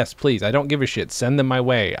 I'm like, yes, please. I don't give a shit. Send them my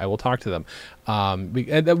way. I will talk to them.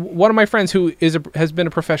 One of my friends who has been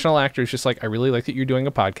a professional actor is just like, I really like that you're doing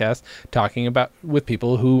a podcast talking about with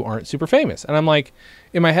people who aren't super famous. And I'm like,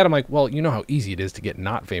 in my head, I'm like, well, you know how easy it is to get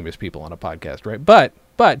not famous people on a podcast, right? But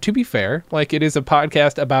to be fair, like it is a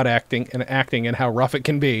podcast about acting and how rough it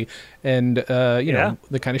can be, and you know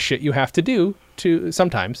the kind of shit you have to do to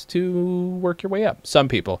sometimes to work your way up. Some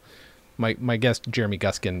people, my guest Jeremy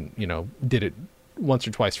Guskin, did it once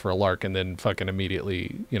or twice for a lark and then fucking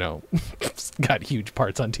immediately, got huge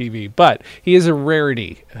parts on TV. But he is a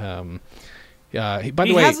rarity. He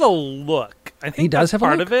has a look. I think he does have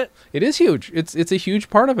part a look. of it. It is huge. It's a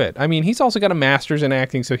huge part of it. I mean, he's also got a master's in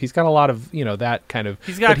acting, so he's got a lot of that kind of.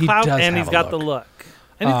 He's got clout does and have he's a got the look,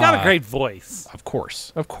 and he's got a great voice. Of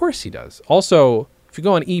course he does. Also, if you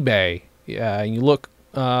go on eBay and you look,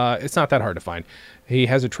 it's not that hard to find. He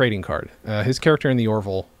has a trading card. His character in the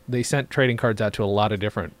Orville, they sent trading cards out to a lot of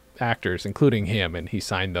different actors, including him, and he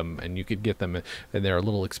signed them, and you could get them, and they're a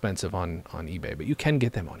little expensive on eBay, but you can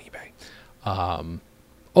get them on eBay. I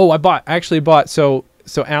actually bought, so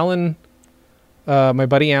Alan, my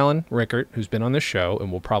buddy Alan Rickert, who's been on this show and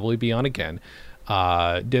will probably be on again,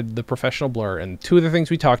 did the Professional Blur, and two of the things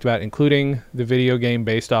we talked about, including the video game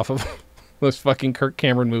based off of those fucking Kirk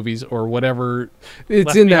Cameron movies or whatever. It's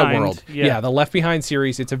Left in Behind, that world. Yeah, the Left Behind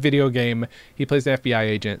series. It's a video game. He plays the FBI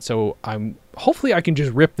agent, so hopefully I can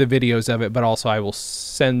just rip the videos of it, but also I will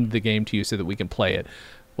send the game to you so that we can play it.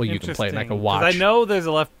 Well, you can play it and I can watch. 'Cause I know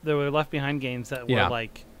there were Left Behind games that were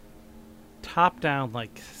like top down,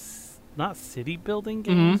 like not city building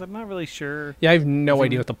games. I'm not really sure. Yeah, I have no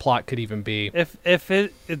idea what the plot could even be. If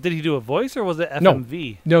did he do a voice or was it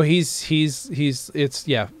FMV? No, it's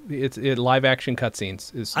live action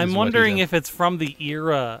cutscenes. I'm wondering if it's from the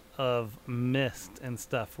era of Myst and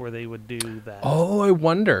stuff where they would do that. Oh, I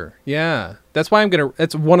wonder. Yeah, that's why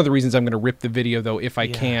that's one of the reasons I'm gonna rip the video though if I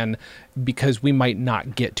can, because we might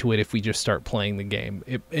not get to it if we just start playing the game.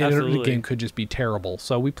 The game could just be terrible.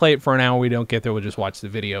 So we play it for an hour. We don't get there. We'll just watch the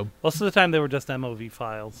video. Most of the time they were just MOV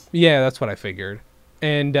files. Yeah, that's what I figured.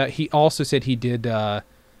 And he also said he did like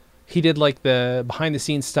the behind the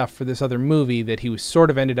scenes stuff for this other movie that he was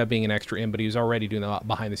sort of ended up being an extra in, but he was already doing the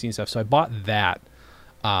behind the scenes stuff. So I bought that.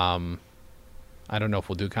 I don't know if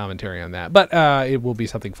we'll do commentary on that, but it will be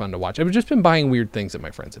something fun to watch. I've just been buying weird things that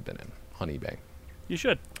my friends have been in on eBay. You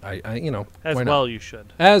should. You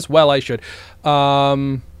should. As well, I should.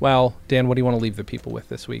 Well, Dan, what do you want to leave the people with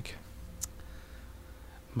this week?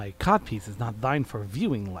 My codpiece is not thine for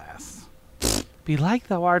viewing, lass. Belike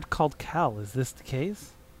thou art called Cal, is this the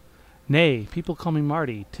case? Nay, people call me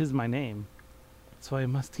Marty, 'tis my name. So I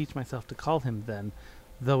must teach myself to call him then,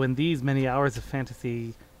 though in these many hours of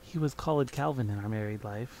fantasy he was called Calvin in our married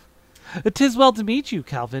life. 'Tis well to meet you,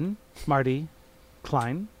 Calvin, Marty,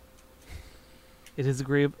 Klein. Is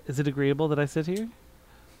it agreeable that I sit here?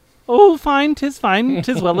 Oh, fine, 'tis fine,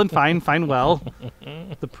 'tis well and fine well.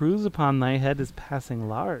 The bruise upon thy head is passing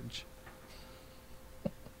large.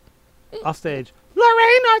 Off stage.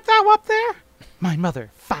 Lorraine, art thou up there? My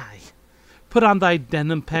mother, fie. Put on thy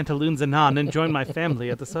denim pantaloons anon and join my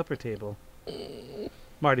family at the supper table.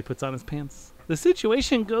 Marty puts on his pants. The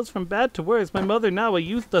situation goes from bad to worse. My mother now a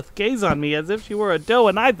youth doth gaze on me as if she were a doe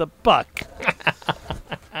and I the buck.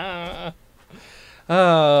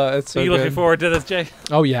 It's so Are you good. looking forward to this, Jay?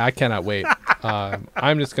 Oh yeah, I cannot wait.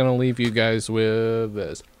 I'm just gonna leave you guys with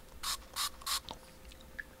this.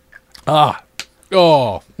 Oh.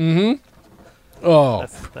 Mm-hmm. Oh.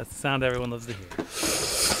 That's the sound everyone loves to hear.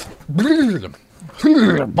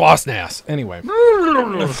 Boss nass. Anyway.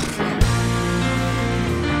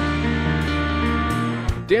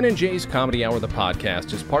 Dan and Jay's Comedy Hour, the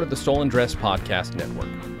podcast, is part of the Stolen Dress Podcast Network.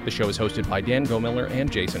 The show is hosted by Dan Gomiller and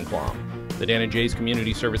Jason Klom. The Dan and Jay's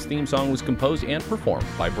Community Service theme song was composed and performed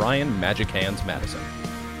by Brian Magic Hands Madison.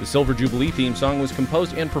 The Silver Jubilee theme song was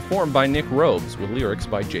composed and performed by Nick Robes with lyrics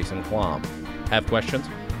by Jason Klom. Have questions?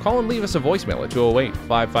 Call and leave us a voicemail at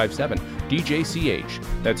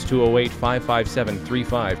 208-557-DJCH. That's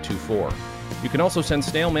 208-557-3524. You can also send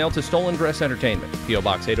snail mail to Stolen Dress Entertainment, P.O.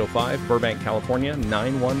 Box 805, Burbank, California,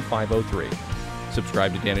 91503.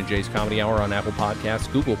 Subscribe to Dan and Jay's Comedy Hour on Apple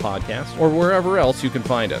Podcasts, Google Podcasts, or wherever else you can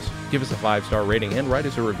find us. Give us a 5-star rating and write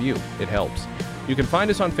us a review. It helps. You can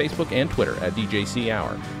find us on Facebook and Twitter at DJC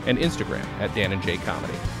Hour and Instagram at Dan and Jay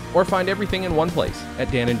Comedy. Or find everything in one place at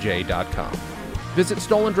danandjay.com. Visit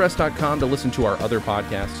stolendress.com to listen to our other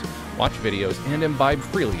podcasts, watch videos, and imbibe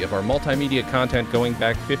freely of our multimedia content going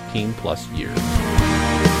back 15 plus years.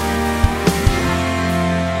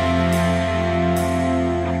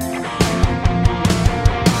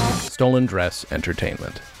 Stolen Dress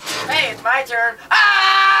Entertainment. Hey, it's my turn. Ah!